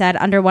 as we said,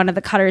 under one of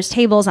the cutter's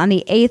tables on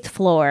the 8th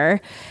floor.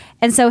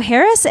 And so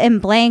Harris and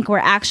Blank were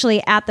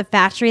actually at the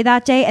factory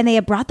that day, and they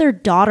had brought their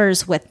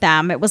daughters with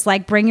them. It was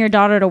like, bring your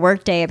daughter to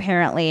work day,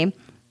 apparently.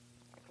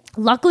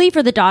 Luckily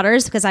for the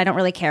daughters, because I don't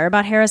really care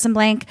about Harris and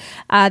Blank,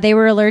 they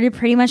were alerted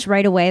pretty much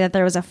right away that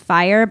there was a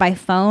fire by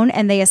phone,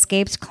 and they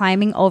escaped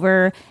climbing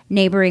over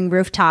neighboring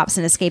rooftops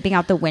and escaping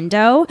out the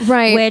window.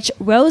 Right. Which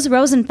Rose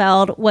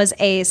Rosenfeld was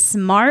a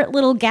smart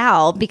little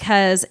gal,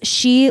 because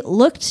she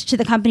looked to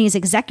the company's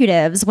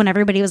executives when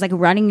everybody was like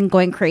running and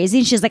going crazy.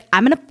 And she's like,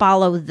 I'm going to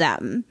follow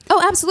them.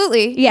 Oh,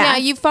 absolutely. Yeah.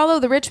 You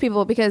follow the rich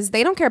people because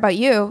they don't care about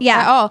you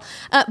at all.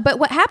 But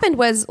what happened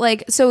was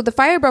so the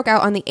fire broke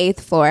out on the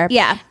 8th floor.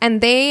 Yeah.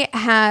 And they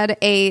had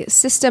a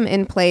system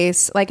in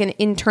place, like an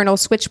internal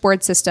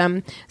switchboard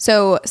system.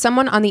 So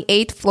someone on the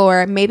 8th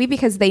floor, maybe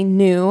because they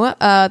knew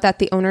that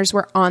the owners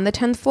were on the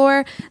 10th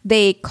floor,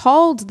 they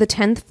called the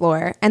 10th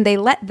floor and they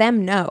let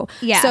them know.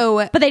 Yeah.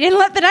 So, but they didn't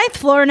let the 9th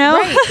floor know.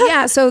 Right.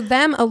 Yeah. So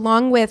them,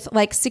 along with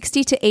like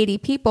 60 to 80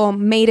 people,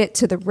 made it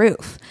to the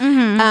roof.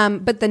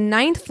 Mm-hmm. But the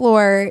 9th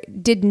floor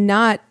did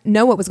not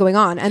know what was going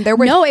on. And there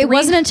were it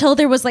wasn't until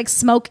there was like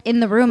smoke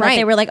in the room that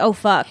they were like, oh,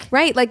 fuck.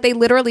 Right. Like they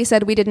literally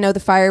said, we didn't know the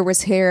fire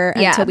was here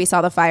until we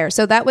saw the fire.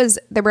 So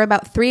there were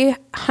about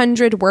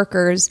 300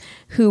 workers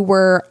who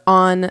were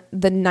on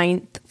the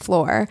 9th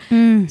floor.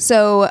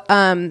 So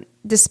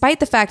despite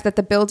the fact that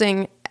the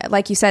building,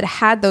 like you said,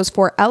 had those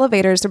 4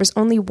 elevators, there was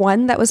only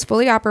one that was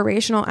fully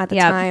operational at the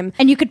time.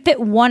 And you could fit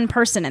one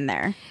person in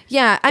there.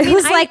 Yeah. I mean, it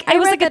was like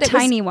a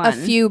tiny one. A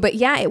few, but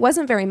yeah, it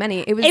wasn't very many.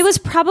 It was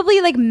probably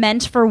like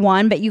meant for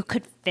one, but you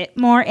could fit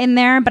more in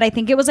there. But I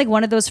think it was like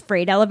one of those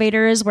freight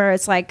elevators where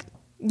it's like,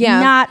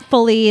 not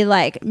fully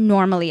like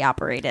normally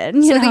operated.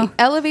 So the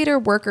elevator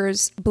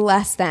workers,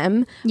 bless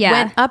them,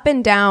 went up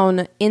and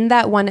down in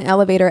that one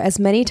elevator as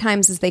many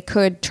times as they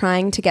could,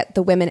 trying to get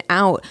the women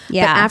out.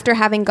 Yeah. But after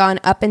having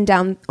gone up and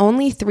down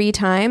only 3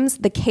 times,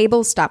 the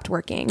cables stopped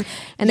working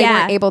and they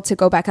weren't able to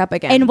go back up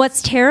again. And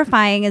what's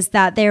terrifying is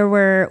that there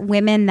were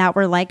women that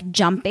were like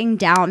jumping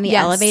down the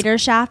elevator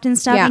shaft and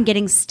stuff and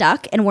getting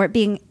stuck and weren't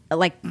being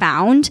like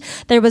found.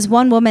 There was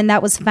one woman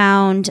that was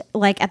found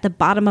like at the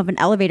bottom of an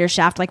elevator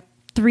shaft, like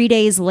 3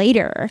 days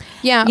later.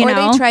 Yeah,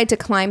 they tried to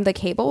climb the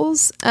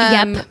cables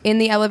in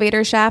the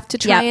elevator shaft to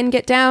try and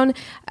get down.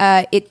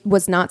 It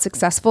was not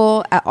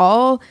successful at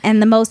all.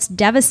 And the most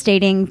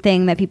devastating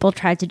thing that people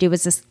tried to do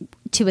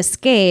to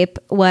escape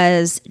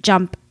was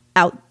jump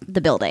out the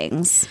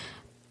buildings.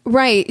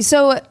 Right.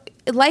 So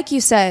like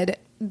you said,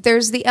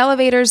 there's the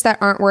elevators that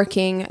aren't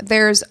working.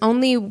 There's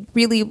only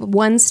really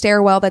one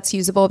stairwell that's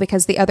usable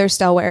because the other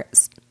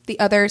stairwells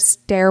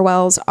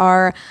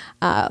are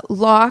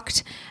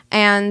locked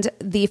and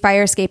the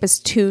fire escape is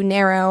too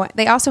narrow.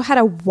 They also had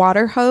a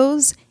water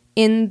hose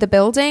in the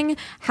building.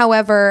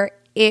 However,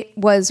 it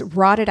was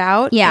rotted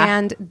out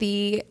and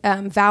the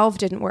valve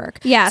didn't work.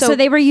 Yeah, so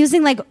they were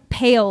using like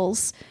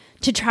pails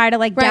to try to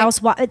like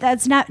douse water.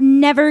 That's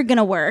never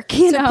gonna work.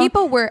 You know?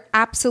 People were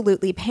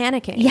absolutely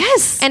panicking.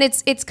 Yes. And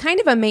it's kind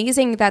of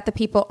amazing that the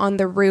people on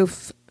the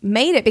roof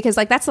made it, because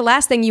like that's the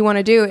last thing you want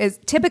to do is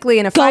typically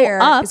in a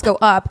fire is go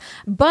up.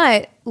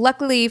 But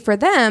luckily for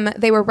them,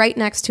 they were right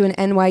next to an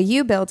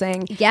NYU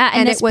building. Yeah,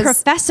 and this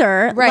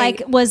professor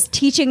like was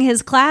teaching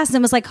his class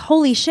and was like,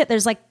 holy shit,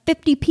 there's like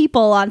 50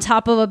 people on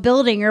top of a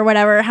building or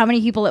whatever, how many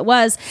people it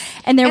was.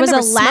 And there was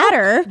a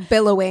ladder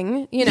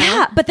billowing, you know.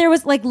 Yeah, but there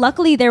was like,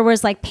 luckily there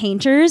was like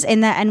painters in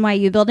the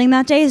NYU building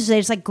that day. So they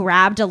just like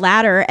grabbed a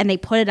ladder and they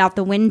put it out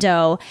the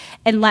window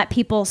and let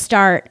people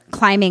start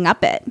climbing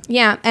up it.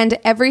 Yeah, and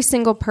every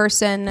single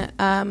person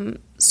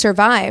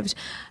survived.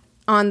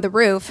 on the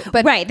roof.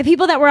 But right, the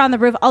people that were on the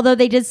roof, although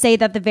they did say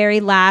that the very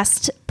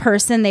last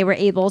person they were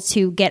able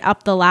to get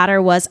up the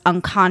ladder was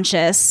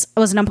unconscious. It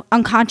was an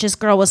unconscious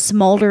girl with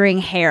smoldering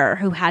hair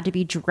who had to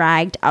be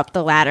dragged up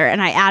the ladder.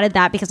 And I added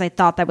that because I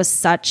thought that was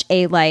such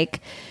a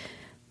like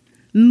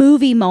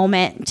movie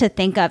moment to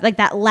think of. Like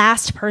that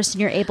last person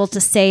you're able to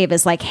save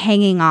is like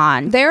hanging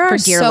on. There are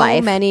for dear so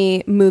life.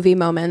 many movie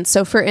moments.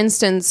 So for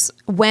instance,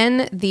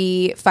 when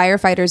the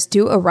firefighters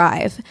do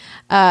arrive,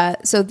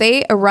 so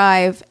they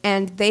arrive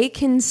and they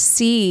can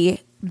see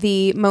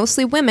the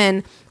mostly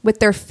women with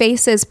their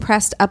faces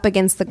pressed up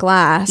against the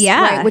glass,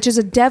 right, which is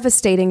a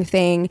devastating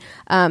thing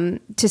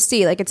to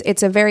see. Like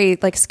it's a very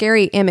like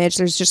scary image.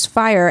 There's just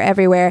fire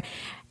everywhere,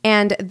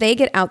 and they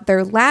get out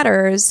their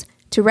ladders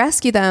to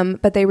rescue them,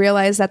 but they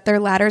realize that their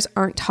ladders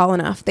aren't tall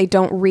enough. They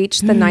don't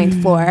reach the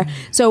 9th floor.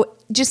 So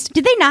just...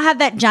 Did they not have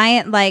that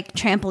giant like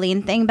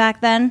trampoline thing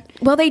back then?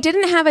 Well, they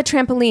didn't have a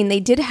trampoline. They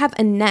did have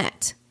a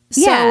net.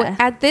 So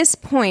at this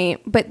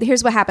point, but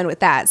here's what happened with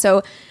that.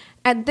 So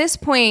at this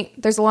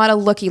point, there's a lot of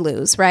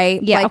looky-loos,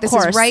 right? Yeah, like this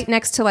is right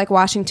next to like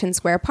Washington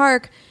Square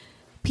Park.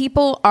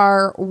 People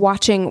are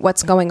watching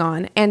what's going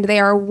on, and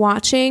they are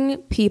watching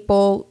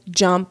people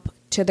jump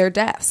to their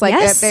deaths. Like,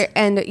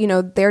 and you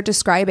know, they're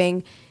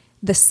describing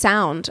the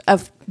sound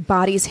of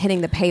bodies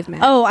hitting the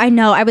pavement. Oh, I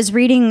know. I was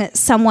reading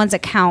someone's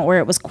account where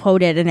it was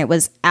quoted, and it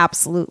was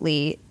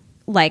absolutely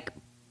like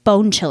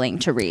bone chilling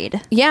to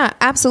read. Yeah,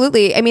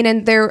 absolutely. I mean,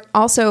 and they're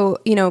also,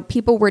 you know,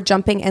 people were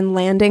jumping and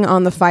landing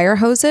on the fire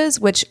hoses,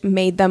 which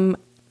made them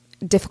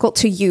difficult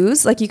to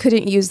use. Like you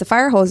couldn't use the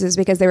fire hoses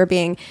because they were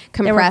being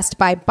compressed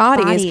by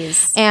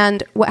bodies.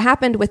 And what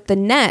happened with the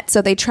net,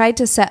 so they tried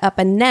to set up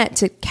a net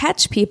to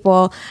catch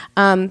people,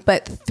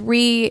 but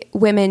 3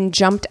 women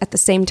jumped at the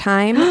same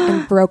time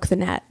and broke the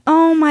net.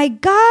 Oh my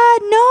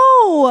God,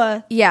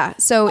 no. Yeah,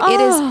 so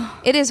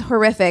it is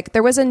horrific.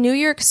 There was a New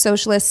York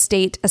Socialist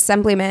State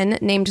Assemblyman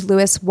named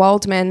Louis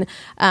Waldman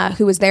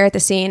who was there at the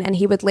scene, and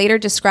he would later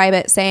describe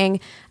it saying,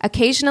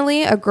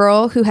 occasionally a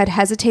girl who had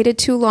hesitated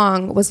too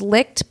long was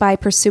licked by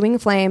pursuing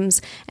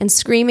flames and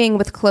screaming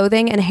with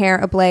clothing and hair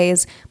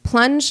ablaze,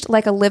 plunged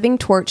like a living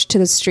torch to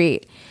the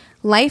street.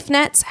 Life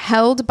nets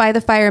held by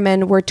the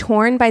firemen were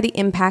torn by the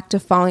impact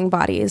of falling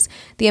bodies.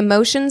 The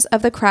emotions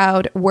of the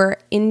crowd were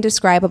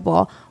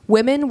indescribable.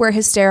 Women were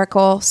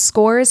hysterical,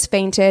 scores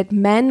fainted,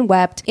 men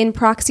wept. In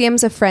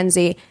paroxysms of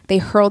frenzy, they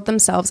hurled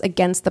themselves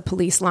against the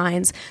police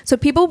lines. So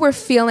people were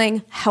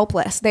feeling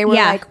helpless. They were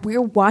like,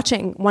 we're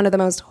watching one of the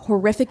most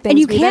horrific things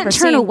we've ever seen. And you can't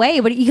turn away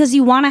because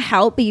you want to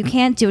help, but you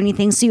can't do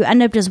anything. So you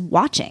end up just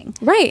watching.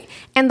 Right.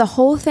 And the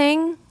whole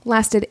thing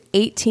lasted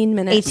 18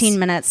 minutes. 18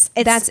 minutes.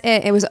 That's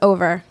it. It was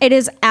over. It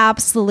is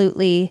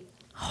absolutely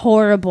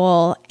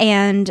horrible.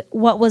 And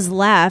what was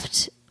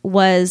left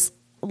was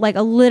like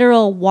a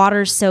literal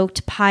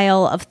water-soaked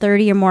pile of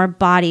 30 or more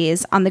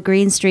bodies on the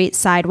Green Street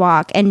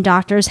sidewalk, and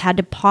doctors had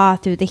to paw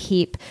through the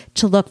heap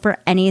to look for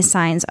any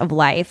signs of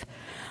life.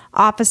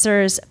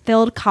 Officers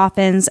filled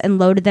coffins and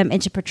loaded them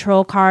into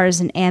patrol cars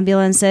and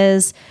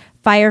ambulances.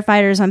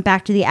 Firefighters went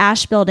back to the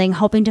Ash building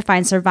hoping to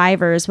find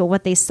survivors, but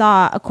what they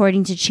saw,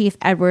 according to Chief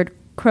Edward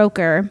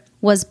Croker,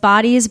 was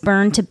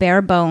burned to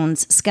bare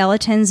bones,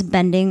 skeletons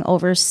bending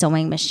over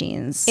sewing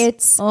machines.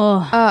 It's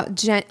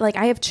like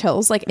I have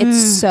chills. Like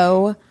it's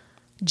so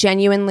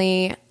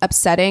genuinely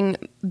upsetting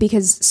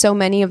because so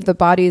many of the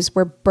bodies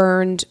were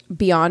burned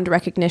beyond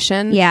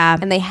recognition. Yeah.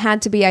 And they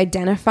had to be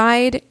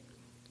identified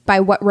by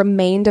what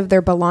remained of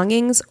their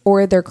belongings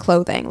or their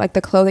clothing, like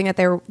the clothing that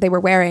they were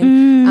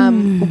wearing.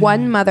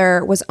 One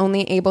mother was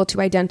only able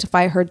to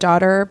identify her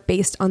daughter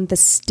based on the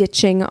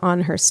stitching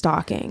on her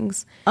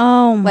stockings.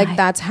 Oh my Like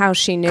that's how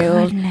she knew.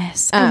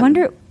 Goodness. I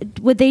wonder,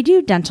 would they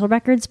do dental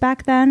records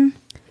back then?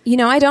 You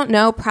know, I don't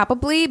know,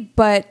 probably,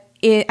 but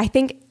I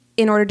think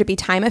in order to be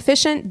time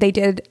efficient, they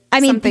did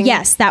something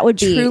yes, that would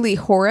be truly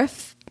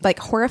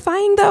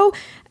horrifying though.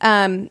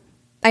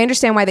 I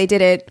understand why they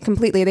did it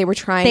completely. They were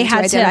trying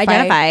to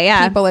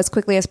identify people as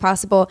quickly as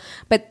possible,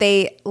 but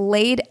they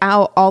laid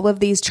out all of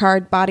these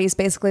charred bodies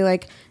basically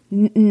like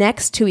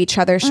next to each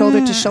other,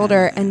 shoulder to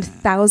shoulder, and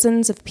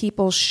thousands of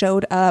people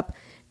showed up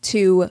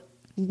to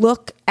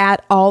look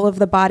at all of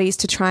the bodies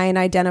to try and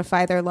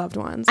identify their loved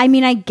ones. I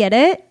mean, I get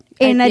it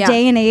in a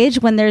day and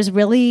age when there's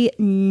really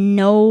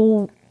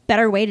no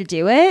better way to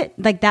do it.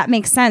 Like that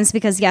makes sense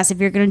because yes, if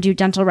you're going to do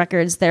dental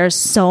records, there's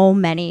so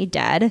many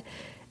dead.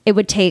 It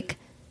would take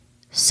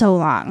so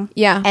long.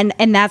 Yeah.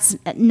 And that's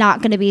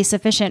not going to be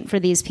sufficient for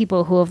these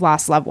people who have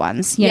lost loved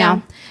ones, you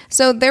know?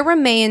 So there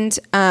remained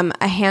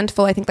a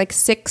handful, I think like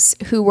 6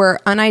 who were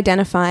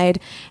unidentified.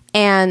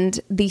 And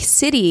the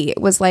city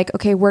was like,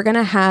 okay,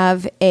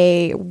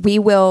 we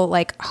will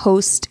like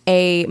host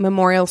a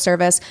memorial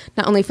service,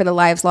 not only for the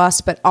lives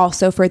lost, but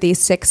also for these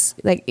 6,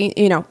 like,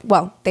 you know,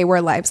 well, they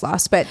were lives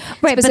lost, but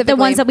right, but the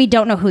ones that we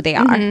don't know who they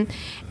are. Mm-hmm.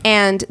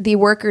 And the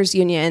workers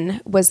union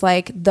was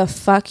like, the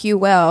fuck you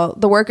will.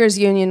 The workers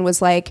union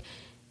was like,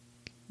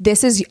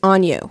 this is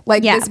on you.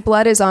 Like, this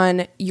blood is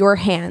on your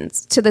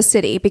hands to the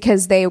city,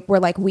 because they were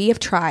like, we have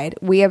tried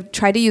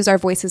to use our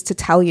voices to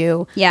tell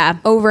you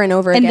over and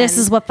over again. And this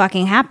is what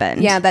fucking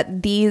happened. Yeah,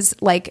 that these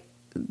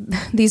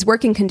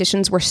working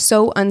conditions were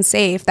so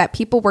unsafe that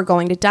people were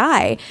going to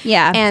die.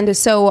 Yeah. And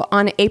so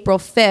on April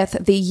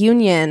 5th, the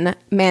union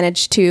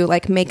managed to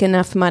make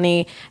enough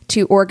money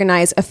to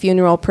organize a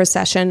funeral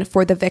procession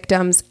for the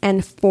victims,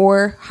 and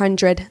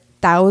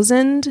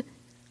 400,000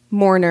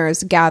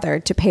 mourners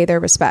gathered to pay their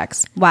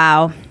respects.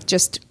 Wow.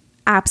 Just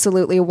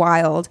absolutely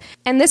wild.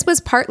 And this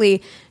was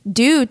partly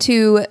due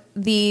to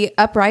the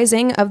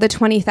uprising of the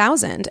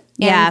 20,000.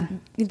 Yeah.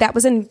 And that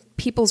was in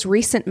people's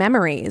recent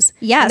memories.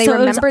 Yeah. And they so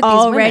remembered it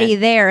was already these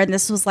women. there. And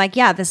this was like,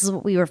 this is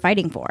what we were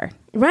fighting for.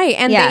 Right.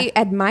 And they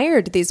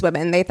admired these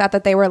women. They thought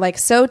that they were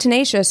so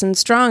tenacious and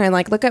strong, and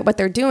look at what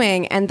they're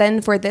doing. And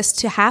then for this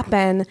to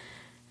happen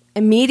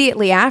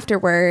immediately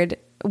afterward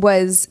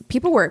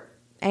people were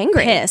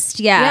angry.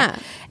 Pissed. Yeah.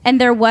 And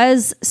there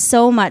was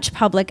so much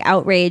public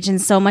outrage,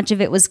 and so much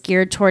of it was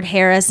geared toward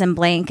Harris and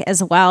Blank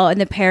as well. And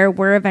the pair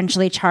were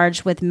eventually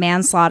charged with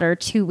manslaughter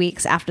 2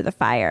 weeks after the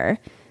fire.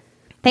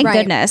 Thank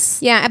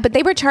goodness. Yeah, but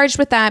they were charged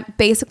with that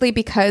basically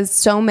because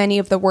so many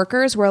of the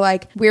workers were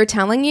like, we're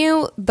telling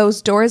you,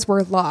 those doors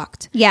were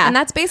locked. Yeah. And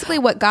that's basically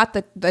what got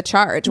the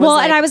charge. Well,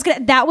 and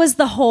that was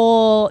the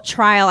whole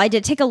trial. I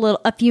did take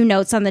a few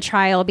notes on the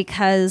trial,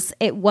 because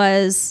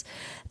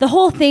the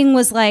whole thing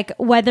was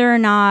whether or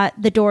not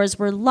the doors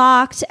were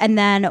locked, and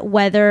then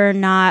whether or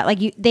not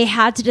they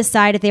had to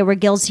decide if they were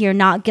guilty or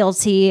not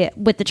guilty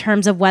with the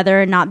terms of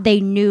whether or not they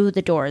knew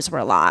the doors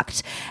were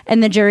locked.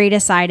 And the jury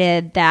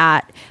decided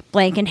that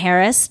Blank and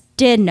Harris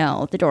did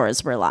know the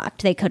doors were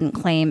locked. They couldn't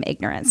claim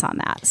ignorance on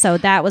that. So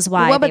that was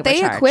why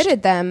they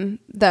acquitted them,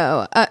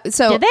 though.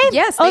 Did they?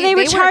 Yes. They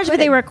were charged, but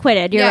they were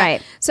acquitted. You're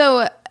right.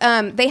 So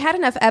they had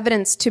enough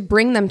evidence to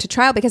bring them to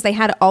trial, because they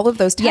had all of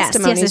those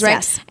testimonies, right?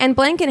 Yes. And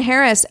Blank and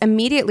Harris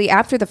immediately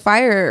after the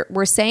fire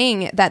were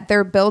saying that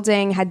their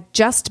building had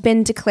just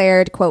been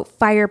declared, quote,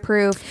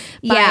 fireproof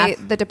by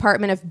the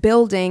Department of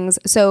Buildings.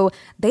 So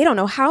they don't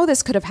know how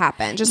this could have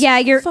happened.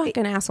 You're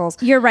fucking assholes.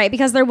 You're right,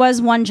 because there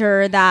was one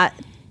juror that,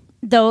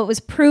 though it was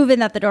proven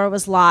that the door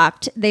was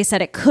locked, they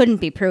said it couldn't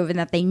be proven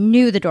that they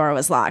knew the door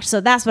was locked. So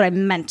that's what I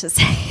meant to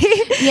say.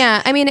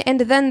 Yeah, I mean,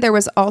 and then there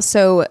was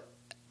also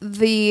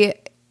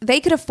they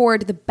could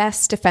afford the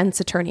best defense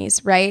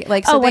attorneys, right?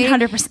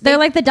 100%. They're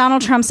like the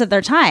Donald Trumps of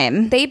their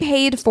time. They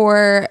paid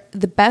for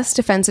the best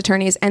defense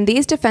attorneys, and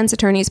these defense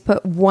attorneys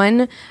put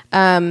one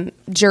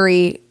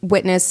jury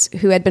witness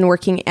who had been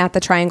working at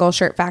the Triangle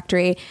Shirt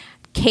Factory,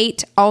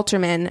 Kate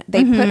Alterman.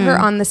 They put her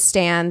on the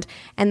stand,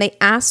 and they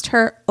asked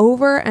her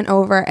over and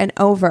over and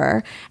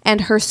over,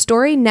 and her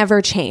story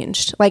never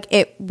changed.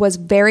 It was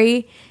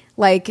very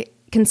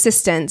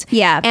consistent.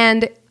 Yeah.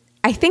 And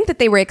I think that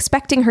they were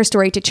expecting her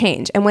story to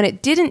change. And when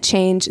it didn't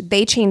change,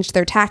 they changed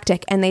their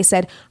tactic, and they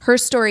said her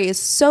story is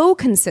so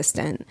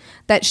consistent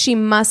that she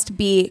must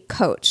be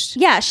coached.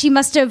 Yeah, she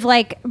must have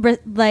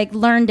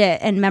learned it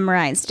and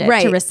memorized it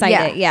to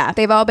recite it. Yeah.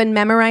 They've all been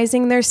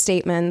memorizing their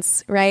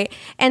statements, right?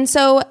 And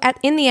so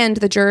in the end,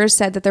 the jurors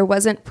said that there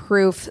wasn't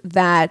proof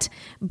that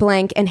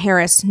Blank and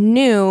Harris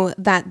knew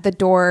that the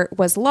door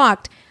was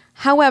locked.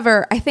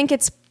 However, I think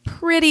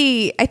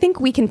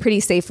we can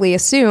pretty safely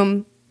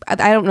assume,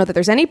 I don't know that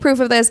there's any proof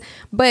of this,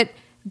 but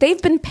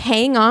they've been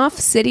paying off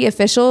city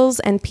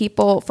officials and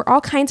people for all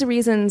kinds of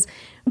reasons.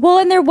 Well,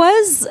 and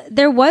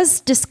there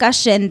was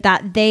discussion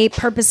that they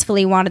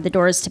purposefully wanted the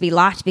doors to be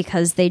locked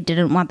because they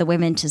didn't want the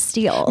women to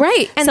steal.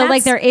 Right. And so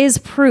there is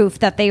proof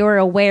that they were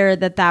aware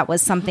that that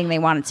was something they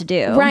wanted to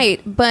do.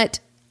 Right. But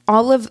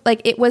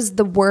it was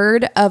the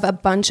word of a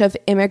bunch of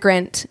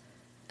immigrant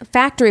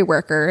factory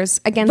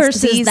workers against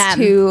versus these them.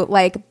 Two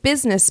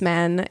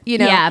businessmen,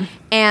 Yeah.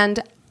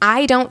 And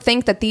I don't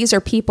think that these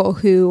are people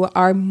who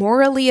are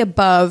morally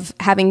above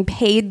having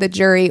paid the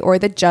jury or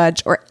the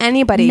judge or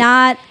anybody.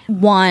 Not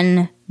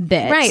one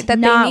bit. Right. That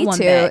Not they need one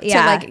bit.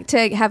 Yeah.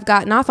 to have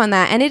gotten off on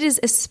that. And it is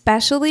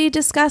especially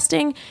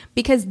disgusting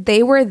because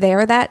they were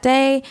there that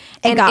day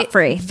and got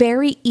free.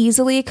 Very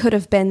easily could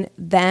have been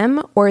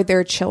them or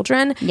their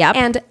children. Yep.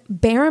 And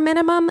bare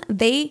minimum,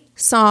 they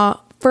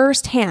saw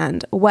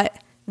firsthand what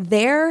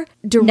their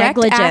direct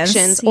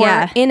actions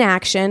or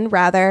inaction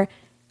rather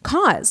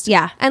caused.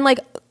 Yeah. And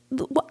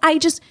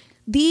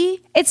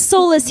it's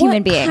soulless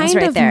human beings right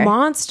there. What kind of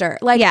monster?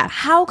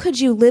 How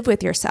could you live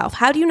with yourself?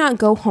 How do you not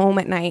go home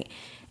at night,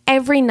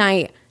 every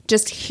night,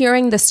 just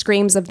hearing the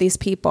screams of these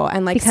people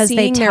and because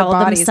seeing they tell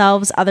their bodies.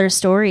 Themselves other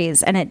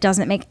stories, and it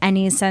doesn't make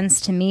any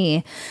sense to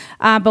me.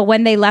 But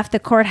when they left the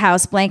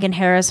courthouse, Blank and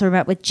Harris were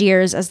met with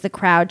jeers as the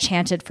crowd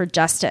chanted for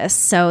justice.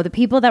 So the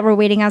people that were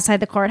waiting outside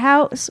the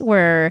courthouse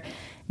were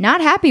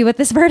not happy with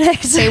this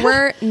verdict. They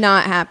were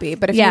not happy.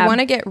 But if you want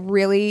to get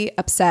really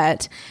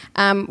upset,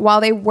 while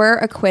they were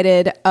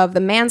acquitted of the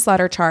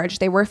manslaughter charge,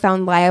 they were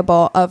found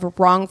liable of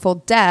wrongful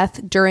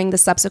death during the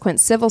subsequent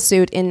civil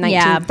suit in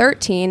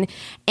 1913.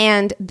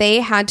 And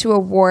they had to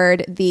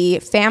award the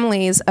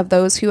families of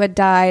those who had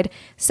died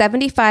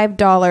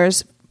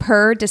 $75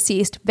 per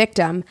deceased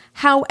victim.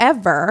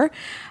 However,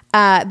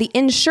 the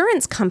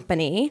insurance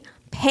company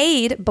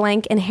paid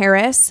Blank and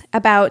Harris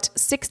about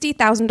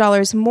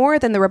 $60,000 more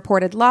than the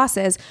reported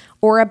losses,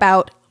 or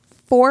about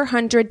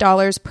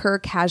 $400 per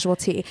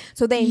casualty.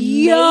 So they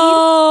made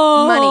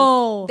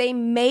money. They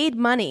made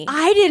money.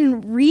 I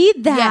didn't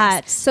read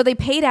that. Yes. So they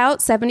paid out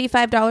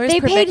 $75 They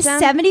per paid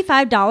victim.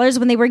 $75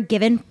 when they were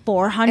given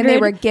 $400. And they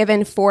were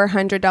given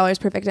 $400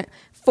 per victim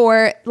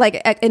for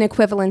like an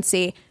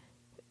equivalency.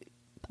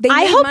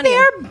 I hope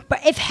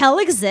if hell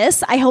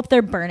exists, I hope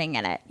they're burning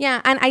in it. Yeah,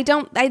 and I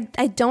don't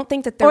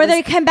think that or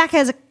they come back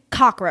as a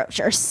cockroach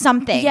or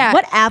something. Yeah.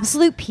 What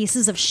absolute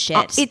pieces of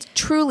shit. It's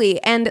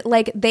truly, and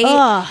like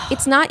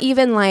it's not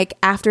even like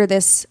after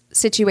this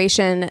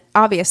situation,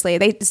 obviously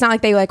it's not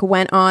like they like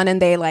went on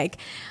and they like,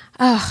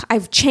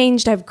 I've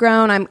changed, I've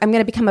grown, I'm going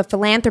to become a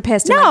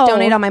philanthropist and like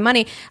donate all my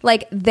money.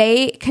 Like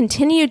they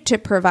continued to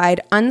provide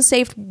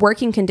unsafe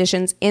working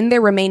conditions in their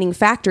remaining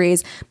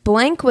factories.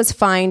 Blank was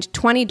fined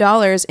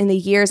 $20 in the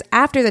years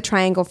after the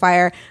Triangle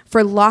Fire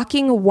for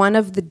locking one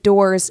of the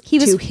doors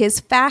to his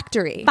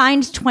factory.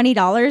 Fined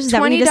 $20? Is that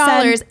what you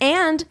just said?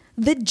 And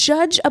the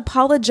judge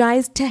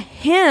apologized to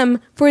him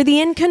for the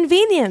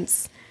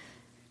inconvenience.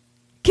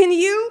 Can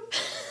you...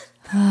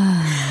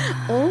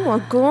 Oh my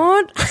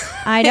God.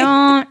 I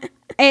don't.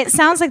 It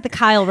sounds like the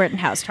Kyle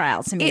Rittenhouse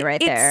trial to me there.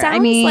 It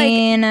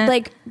sounds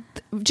like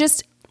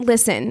just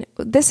listen.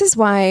 This is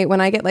why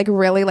when I get like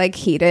really like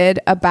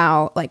heated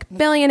about like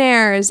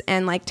billionaires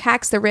and like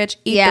tax the rich,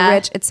 eat the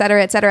rich, et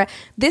cetera,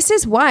 this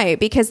is why,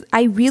 because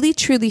I really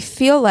truly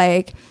feel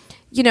like,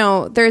 you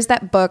know, there's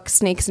that book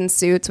Snakes in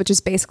Suits, which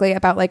is basically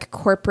about like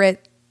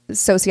corporate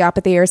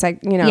sociopathy or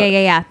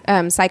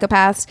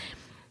psychopaths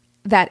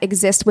that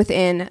exist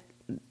within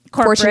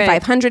Fortune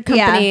 500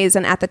 companies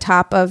and at the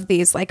top of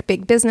these like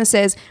big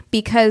businesses,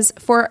 because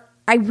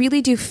I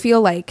really do feel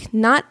like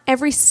not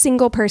every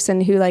single person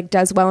who like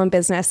does well in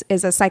business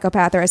is a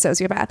psychopath or a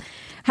sociopath.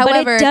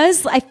 However, but it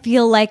does, I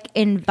feel like,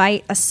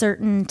 invite a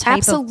certain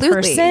type of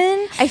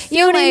person. I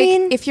feel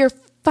like if you're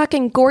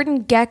fucking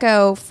Gordon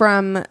Gekko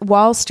from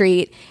Wall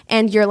Street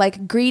and you're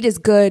like, greed is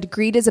good,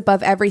 greed is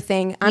above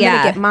everything, I'm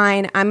gonna get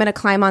mine, I'm gonna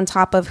climb on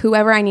top of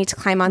whoever I need to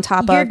climb on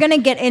top of. You're gonna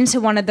get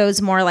into one of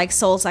those more like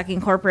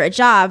soul-sucking corporate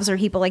jobs where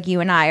people like you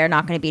and I are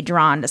not gonna be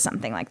drawn to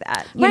something like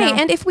that, you know?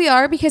 And if we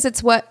are, because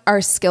it's what our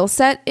skill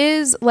set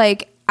is,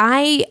 like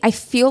I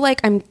feel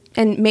like and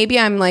maybe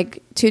I'm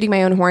like tooting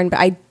my own horn, but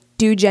I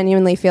do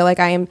genuinely feel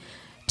like I am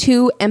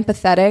too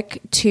empathetic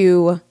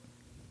to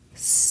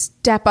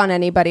step on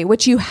anybody,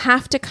 which you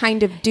have to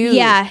kind of do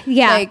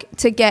like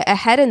to get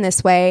ahead in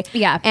this way.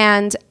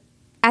 And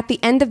at the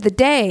end of the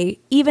day,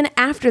 even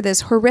after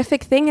this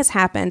horrific thing has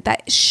happened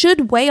that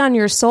should weigh on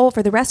your soul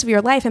for the rest of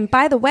your life, and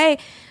by the way,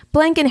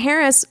 Blank and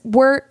Harris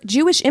were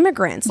Jewish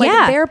immigrants.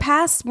 Like their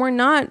pasts were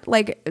not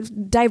like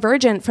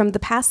divergent from the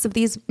pasts of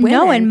these women.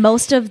 No, and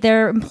most of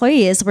their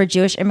employees were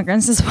Jewish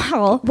immigrants as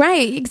well.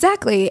 Right,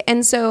 exactly.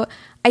 And so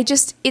I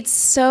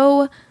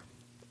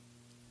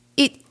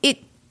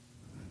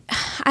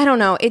don't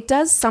know. It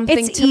does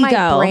something to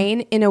my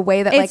brain in a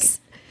way that like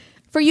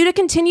for you to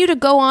continue to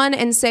go on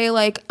and say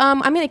like,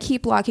 I'm going to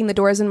keep locking the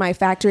doors in my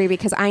factory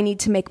because I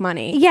need to make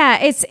money. Yeah,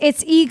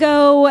 it's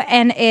ego,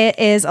 and it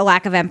is a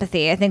lack of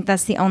empathy. I think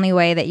that's the only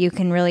way that you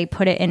can really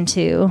put it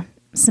into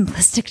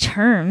simplistic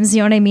terms.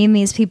 You know what I mean?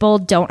 These people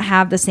don't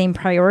have the same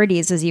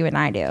priorities as you and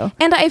I do.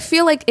 And I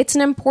feel like it's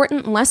an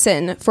important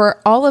lesson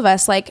for all of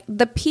us. Like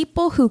the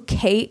people who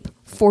cape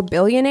for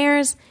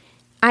billionaires,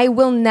 I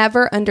will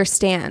never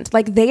understand.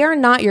 Like they are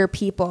not your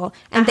people,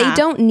 and they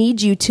don't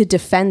need you to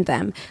defend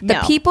them. The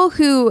people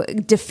who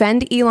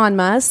defend Elon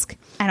Musk,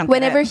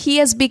 whenever he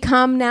has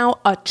become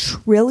now a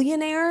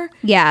trillionaire,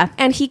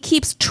 and he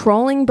keeps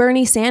trolling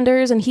Bernie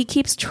Sanders, and he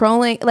keeps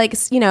trolling, like,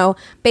 you know,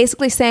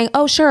 basically saying,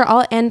 oh sure,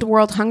 I'll end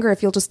world hunger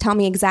if you'll just tell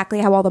me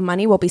exactly how all the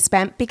money will be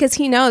spent, because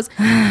he knows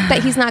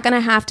that he's not going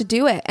to have to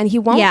do it, and he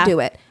won't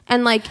do it.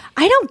 And like,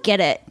 I don't get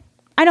it.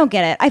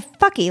 I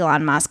fuck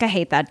Elon Musk. I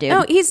hate that dude.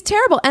 No, he's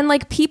terrible. And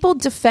like people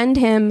defend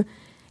him,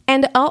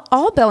 and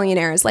all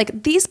billionaires,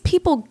 like these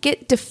people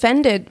get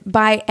defended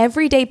by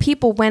everyday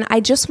people when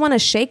I just want to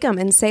shake them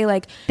and say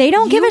like, they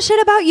don't give a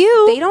shit about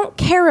you. They don't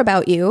care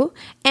about you.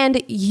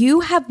 And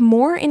you have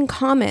more in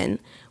common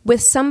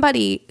with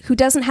somebody who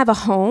doesn't have a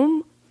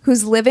home,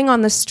 who's living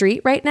on the street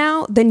right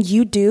now, than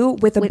you do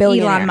with a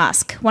billionaire. Elon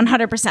Musk,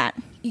 100%.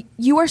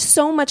 You are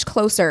so much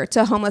closer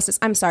to homelessness.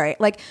 I'm sorry.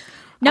 Like,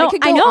 no, I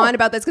could go on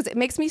about this because it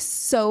makes me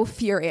so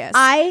furious.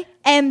 I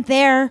am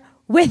there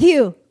with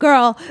you,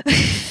 girl.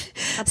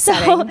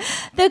 So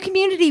the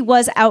community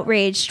was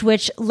outraged,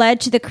 which led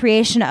to the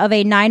creation of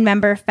a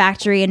 9-member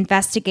factory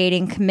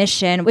investigating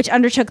commission, which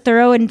undertook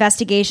thorough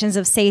investigations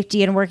of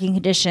safety and working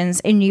conditions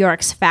in New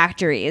York's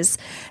factories.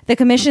 The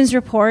commission's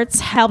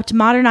reports helped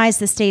modernize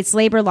the state's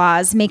labor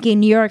laws,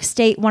 making New York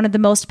State one of the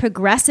most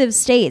progressive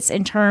states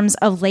in terms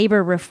of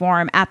labor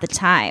reform at the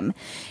time.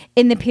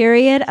 In the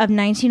period of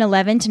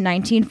 1911 to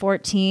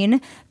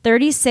 1914,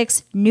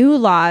 36 new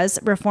laws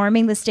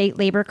reforming the state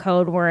labor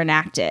code were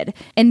enacted.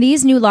 And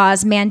these new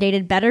laws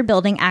mandated better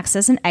building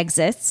access and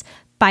exits,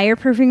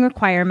 fireproofing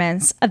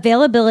requirements,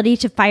 availability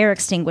to fire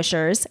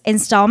extinguishers,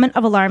 installment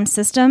of alarm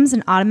systems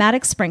and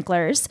automatic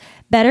sprinklers,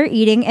 better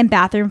eating and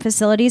bathroom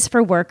facilities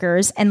for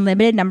workers, and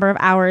limited number of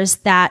hours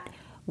that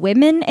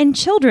women and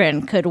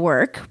children could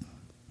work,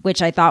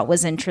 which I thought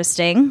was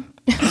interesting.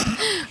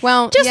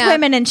 Well, just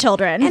women and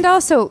children. And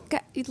also,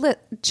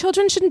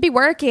 children shouldn't be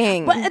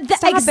working. Well,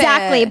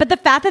 exactly. But the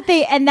fact that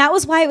and that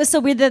was why it was so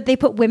weird that they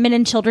put women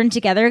and children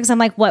together, because I'm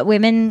like, what,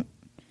 women...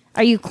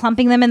 Are you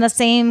clumping them in the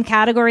same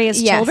category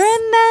as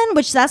children then?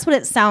 Which that's what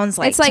it sounds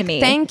like to me.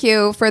 Thank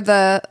you for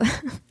the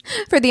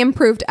for the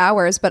improved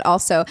hours, but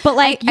also... But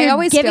like, you're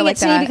always giving feel it like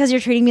to me because you're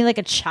treating me like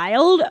a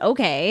child?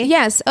 Okay.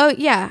 Yes. Oh,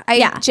 yeah.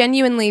 I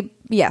genuinely...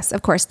 Yes,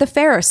 of course. The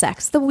fairer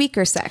sex, the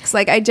weaker sex.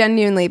 Like, I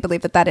genuinely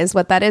believe that is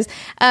what that is.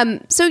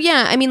 So,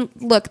 yeah, I mean,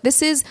 look,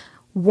 this is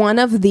one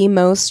of the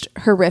most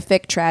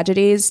horrific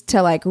tragedies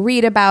to like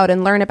read about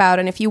and learn about.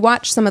 And if you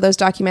watch some of those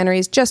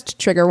documentaries, just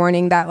trigger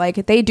warning that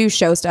like they do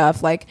show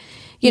stuff like,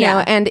 you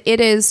know, and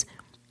it is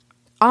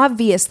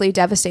obviously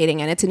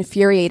devastating and it's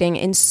infuriating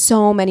in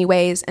so many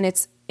ways. And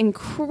it's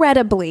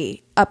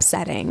incredibly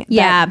upsetting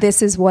that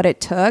this is what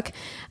it took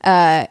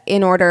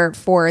in order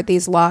for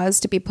these laws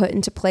to be put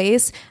into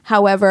place.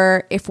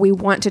 However, if we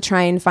want to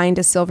try and find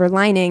a silver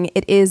lining,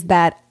 it is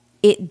that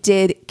it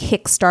did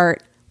kickstart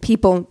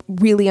people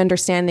really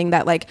understanding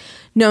that like,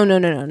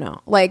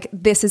 no. Like,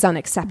 this is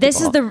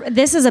unacceptable.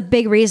 This is a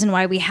big reason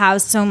why we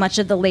have so much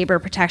of the labor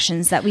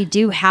protections that we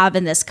do have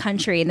in this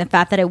country. And the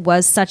fact that it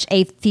was such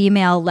a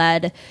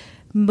female-led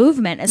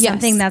movement is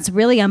something that's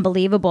really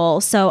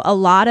unbelievable. So a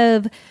lot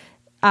of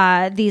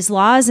these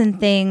laws and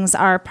things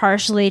are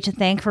partially to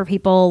thank for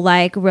people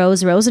like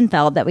Rose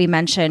Rosenfeld that we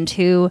mentioned,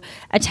 who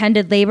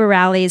attended labor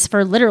rallies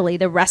for literally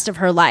the rest of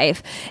her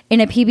life. In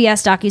a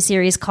PBS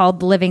docuseries called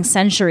The Living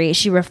Century,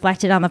 she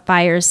reflected on the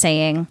fires,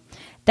 saying,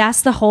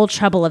 "That's the whole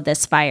trouble of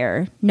this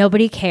fire.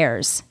 Nobody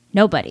cares.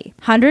 Nobody.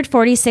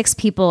 146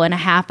 people in a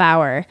half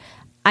hour.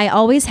 I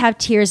always have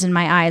tears in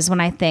my eyes when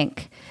I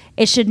think.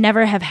 It should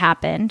never have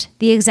happened.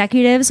 The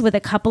executives with a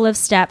couple of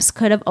steps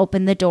could have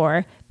opened the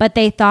door, but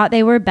they thought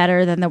they were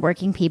better than the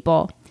working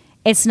people.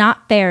 It's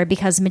not fair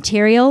because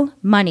material,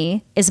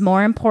 money, is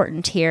more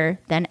important here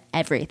than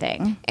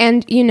everything."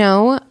 And, you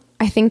know,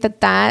 I think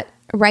that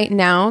right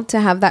now to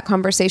have that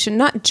conversation,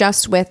 not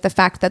just with the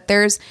fact that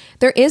there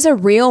is a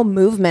real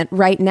movement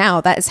right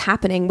now that is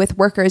happening with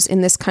workers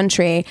in this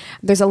country.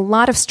 There's a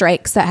lot of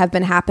strikes that have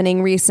been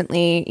happening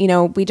recently. You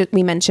know,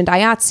 we mentioned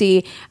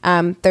IATSE.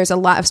 There's a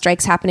lot of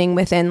strikes happening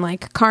within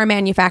like car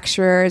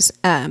manufacturers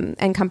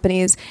and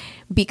companies,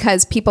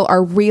 because people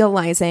are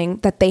realizing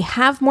that they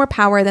have more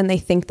power than they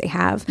think they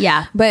have.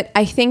 Yeah. But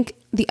I think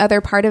the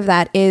other part of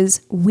that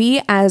is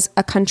we as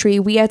a country,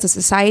 we as a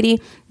society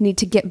need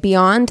to get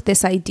beyond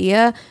this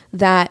idea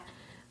that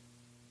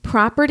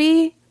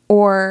property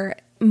or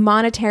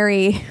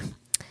monetary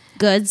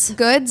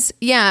goods,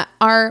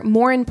 are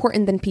more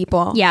important than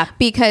people. Yeah.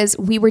 Because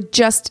we were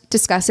just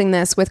discussing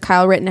this with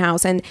Kyle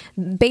Rittenhouse, and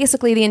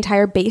basically the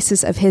entire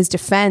basis of his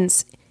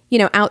defense, you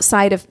know,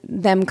 outside of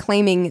them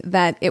claiming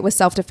that it was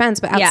self-defense,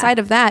 but outside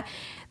of that,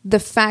 the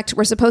fact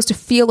we're supposed to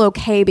feel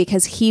okay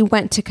because he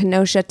went to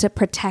Kenosha to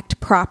protect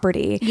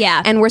property.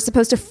 Yeah. And we're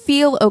supposed to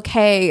feel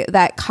okay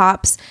that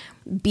cops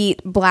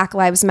beat Black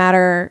Lives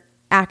Matter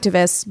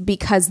activists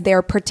because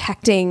they're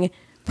protecting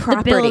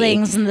property. The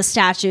buildings and the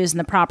statues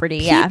and the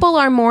property. People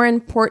are more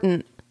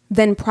important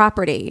than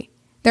property.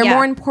 They're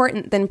more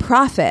important than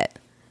profit.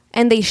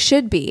 And they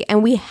should be.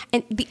 And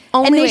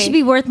they should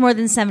be worth more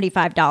than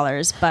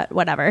 $75, but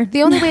whatever.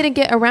 The only way to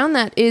get around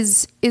that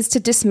is to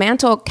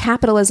dismantle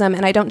capitalism.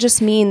 And I don't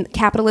just mean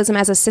capitalism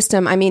as a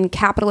system. I mean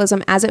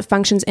capitalism as it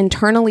functions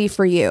internally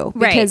for you.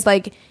 Because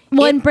like...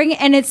 Well,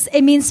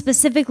 it means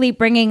specifically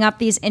bringing up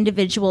these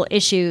individual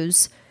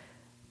issues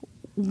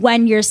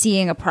when you're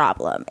seeing a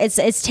problem.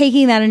 It's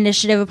taking that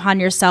initiative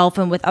upon yourself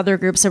and with other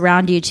groups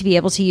around you to be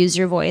able to use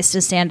your voice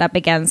to stand up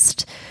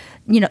against,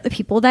 you know, the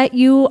people that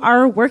you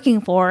are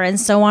working for and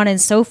so on and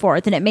so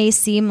forth. And it may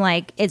seem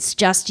like it's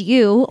just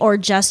you or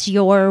just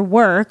your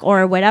work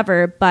or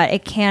whatever, but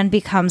it can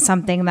become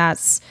something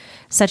that's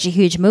such a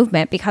huge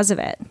movement because of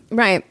it.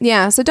 Right.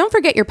 Yeah. So don't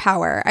forget your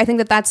power. I think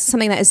that that's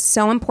something that is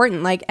so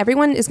important. Like,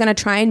 everyone is going to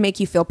try and make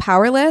you feel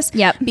powerless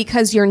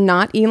because you're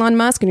not Elon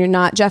Musk and you're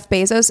not Jeff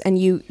Bezos and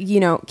you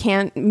know,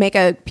 can't make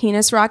a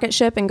penis rocket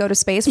ship and go to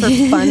space for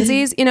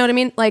funsies. You know what I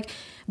mean? Like,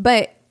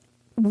 but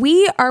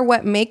we are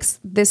what makes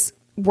this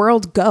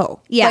world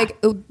go. Yeah.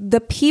 Like, the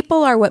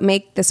people are what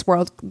make this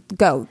world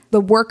go.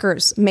 The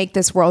workers make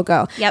this world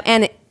go. Yep.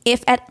 And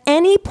if at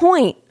any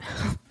point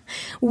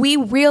we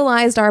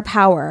realized our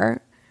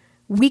power,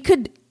 we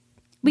could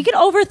We could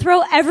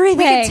overthrow everything.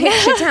 We could take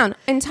shit down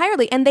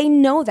entirely. And they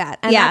know that.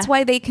 And that's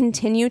why they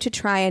continue to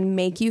try and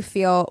make you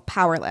feel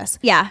powerless.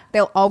 Yeah.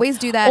 They'll always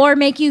do that. Or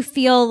make you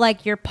feel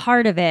like you're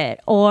part of it.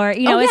 Or,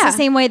 it's the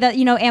same way that,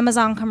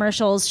 Amazon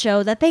commercials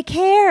show that they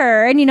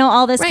care and,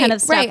 all this kind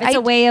of stuff. Right. It's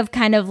a way of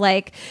kind of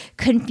like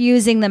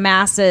confusing the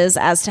masses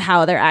as to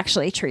how they're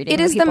actually treating it.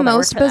 It is the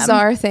most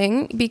bizarre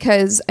thing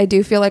because I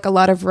do feel like a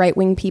lot of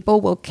right-wing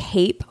people will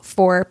cape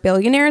for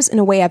billionaires in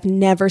a way I've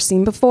never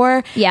seen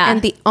before. Yeah.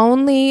 And the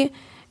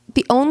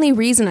only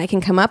reason I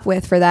can come up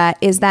with for that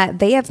is that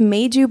they have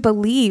made you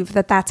believe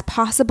that that's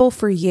possible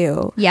for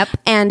you. Yep.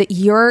 And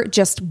you're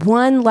just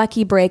one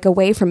lucky break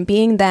away from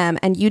being them,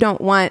 and you don't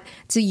want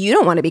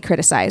to be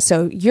criticized.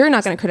 So you're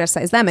not going to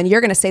criticize them, and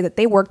you're going to say that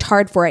they worked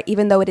hard for it,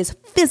 even though it is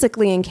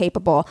physically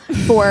incapable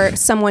for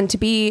someone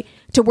to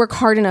work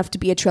hard enough to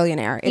be a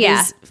trillionaire. It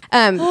is.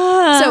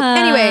 So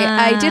anyway,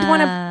 I did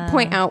want to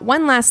point out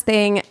one last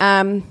thing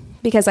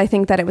because I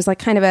think that it was like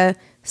kind of a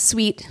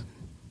sweet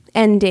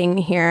ending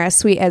here, as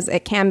sweet as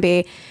it can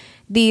be.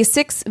 The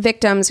 6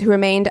 victims who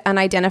remained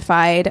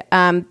unidentified,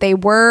 they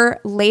were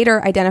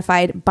later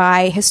identified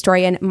by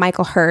historian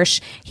Michael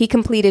Hirsch. He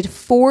completed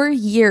 4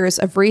 years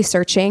of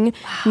researching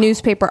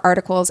newspaper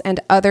articles and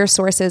other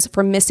sources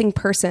for missing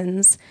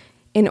persons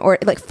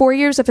 4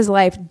 years of his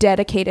life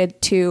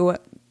dedicated to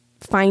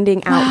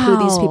finding out who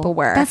these people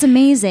were. That's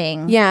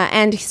amazing. Yeah,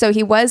 and so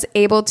he was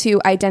able to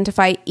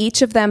identify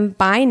each of them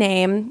by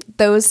name.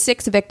 Those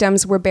 6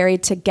 victims were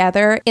buried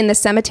together in the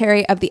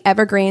cemetery of the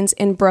Evergreens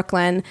in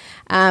Brooklyn.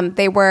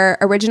 They were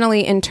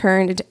originally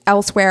interned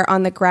elsewhere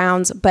on the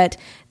grounds, but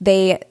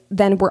they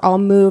then were all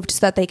moved so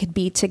that they could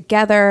be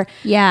together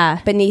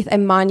beneath a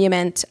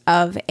monument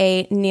of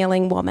a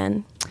kneeling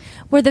woman.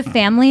 Were the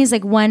families,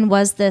 when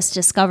was this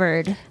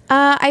discovered?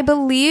 I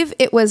believe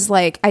it was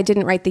I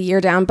didn't write the year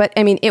down, but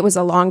I mean, it was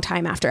a long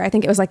time after. I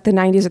think it was the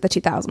 90s or the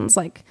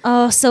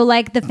 2000s. So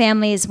the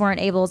families weren't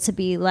able to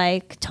be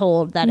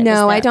told that it was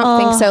No, I don't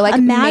think so.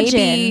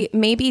 Imagine.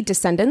 Maybe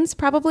descendants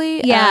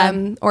probably.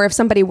 Yeah. Or if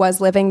somebody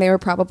was living, they were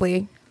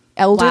probably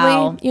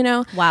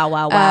elderly,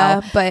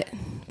 Wow. But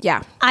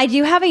yeah. I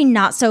do have a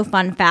not so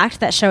fun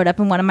fact that showed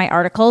up in one of my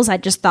articles. I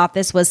just thought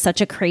this was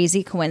such a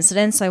crazy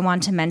coincidence, so I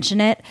wanted to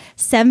mention it.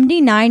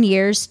 79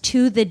 years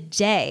to the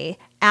day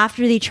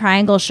after the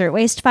Triangle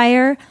Shirtwaist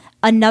fire,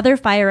 another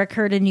fire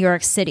occurred in New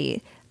York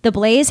City. The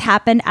blaze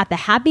happened at the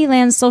Happy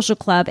Land Social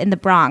Club in the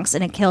Bronx,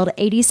 and it killed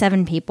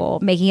 87 people,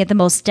 making it the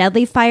most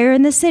deadly fire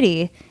in the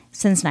city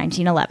since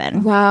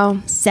 1911.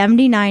 Wow.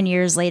 79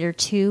 years later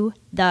to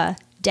the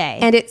day.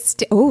 And it's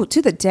to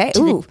the day.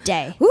 To the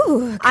day.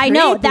 Ooh, I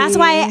know. That's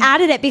why I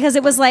added it, because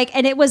it was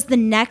and it was the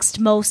next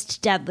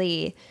most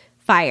deadly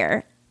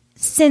fire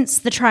since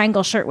the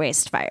Triangle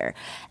Shirtwaist fire.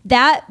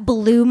 That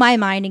blew my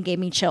mind and gave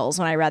me chills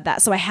when I read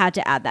that. So I had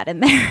to add that in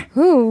there.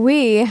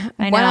 Ooh-wee.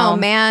 I know. Wow,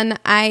 man.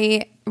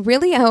 I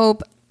really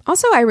hope.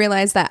 Also, I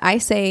realize that I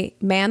say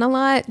man a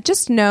lot.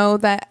 Just know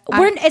that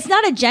it's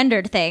not a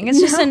gendered thing.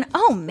 It's just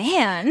oh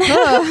man.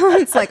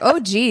 It's oh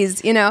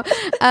geez,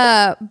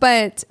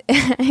 but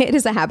it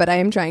is a habit I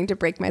am trying to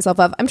break myself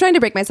of. I'm trying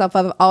to break myself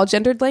of all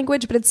gendered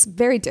language, but it's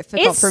very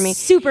difficult for me. It's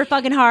super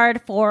fucking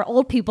hard for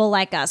old people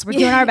like us. We're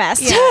doing our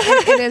best. Yeah,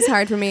 it is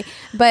hard for me.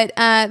 But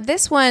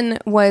this one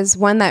was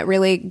one that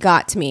really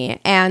got to me.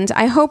 And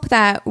I hope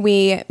that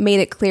we made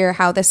it clear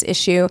how this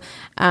issue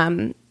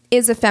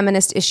is a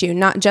feminist issue,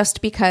 not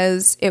just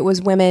because it was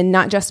women,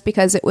 not just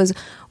because it was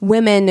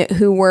women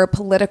who were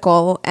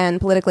political and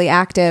politically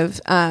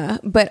active,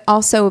 but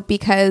also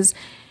because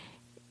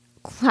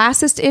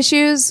classist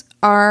issues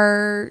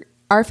are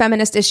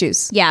feminist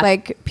issues. Yeah.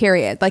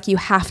 Period. You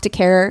have to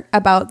care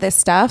about this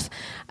stuff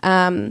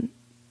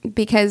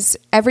because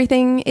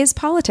everything is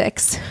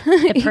politics.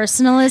 The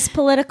personal is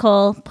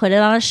political. Put it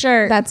on a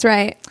shirt. That's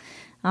right.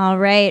 All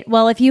right.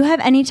 Well, if you have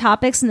any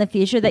topics in the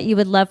future that you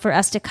would love for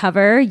us to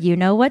cover, you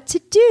know what to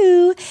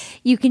do.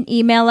 You can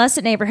email us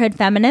at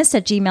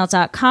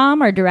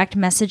neighborhoodfeminist@gmail.com or direct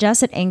message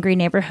us at Angry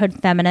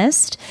Neighborhood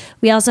Feminist.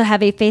 We also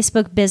have a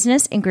Facebook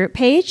business and group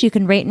page. You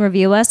can rate and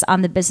review us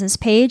on the business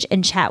page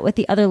and chat with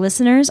the other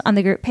listeners on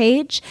the group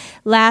page.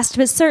 Last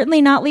but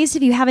certainly not least,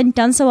 if you haven't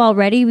done so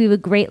already, we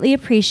would greatly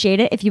appreciate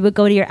it if you would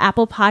go to your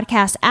Apple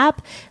Podcast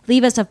app,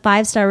 leave us a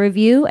 5-star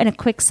review and a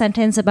quick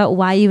sentence about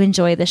why you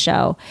enjoy the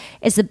show.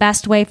 It's the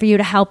best way for you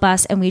to help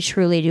us, and we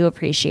truly do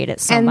appreciate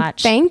it so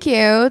much. Thank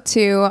you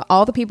to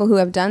all the people who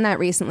have done that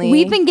recently.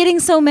 We've been getting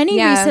so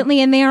many recently,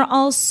 and they are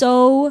all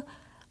so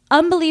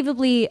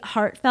unbelievably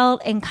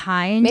heartfelt and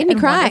kind. Made me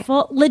cry.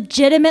 Wonderful.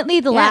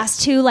 Legitimately, the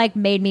last two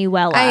made me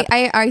well up.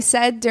 I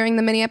said during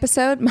the mini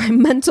episode, my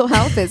mental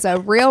health is a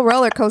real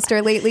roller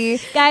coaster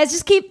lately. Guys,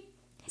 just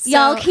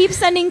y'all keep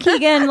sending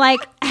Keegan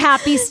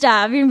happy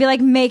stuff. You're gonna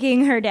be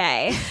making her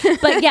day.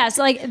 But yes,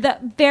 the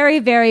very,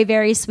 very,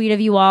 very sweet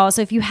of you all.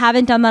 So if you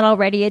haven't done that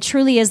already, it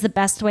truly is the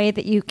best way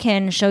that you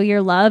can show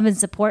your love and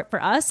support for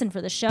us and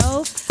for the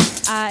show.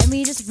 And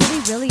we just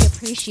really, really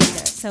appreciate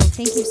it. So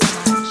thank you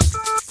so much.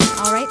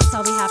 All right, that's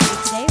all we have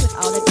for today. With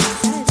all that being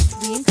said,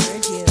 we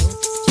encourage you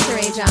to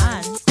rage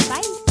on.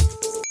 Bye.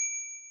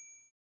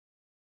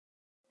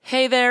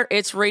 Hey there,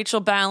 it's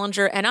Rachel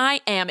Ballinger, and I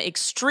am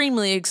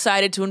extremely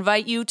excited to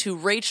invite you to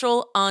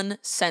Rachel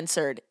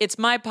Uncensored. It's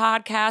my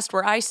podcast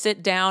where I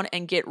sit down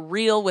and get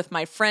real with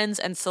my friends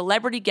and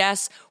celebrity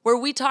guests, where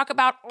we talk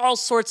about all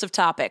sorts of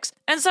topics.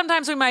 And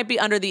sometimes we might be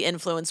under the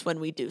influence when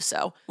we do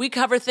so. We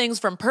cover things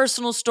from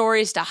personal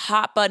stories to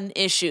hot button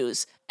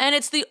issues. And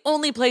it's the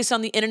only place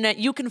on the internet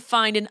you can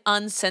find an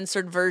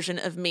uncensored version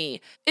of me.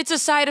 It's a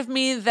side of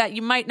me that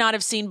you might not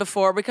have seen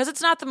before because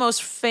it's not the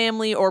most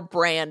family or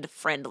brand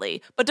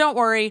friendly. But don't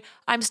worry,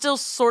 I'm still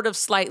sort of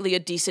slightly a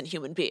decent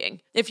human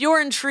being. If you're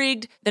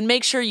intrigued, then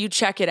make sure you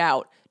check it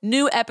out.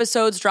 New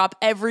episodes drop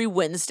every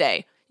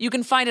Wednesday. You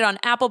can find it on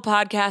Apple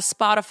Podcasts,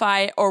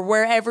 Spotify, or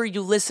wherever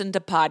you listen to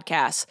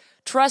podcasts.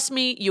 Trust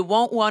me, you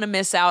won't want to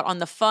miss out on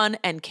the fun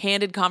and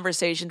candid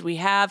conversations we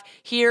have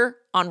here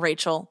on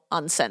Rachel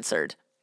Uncensored.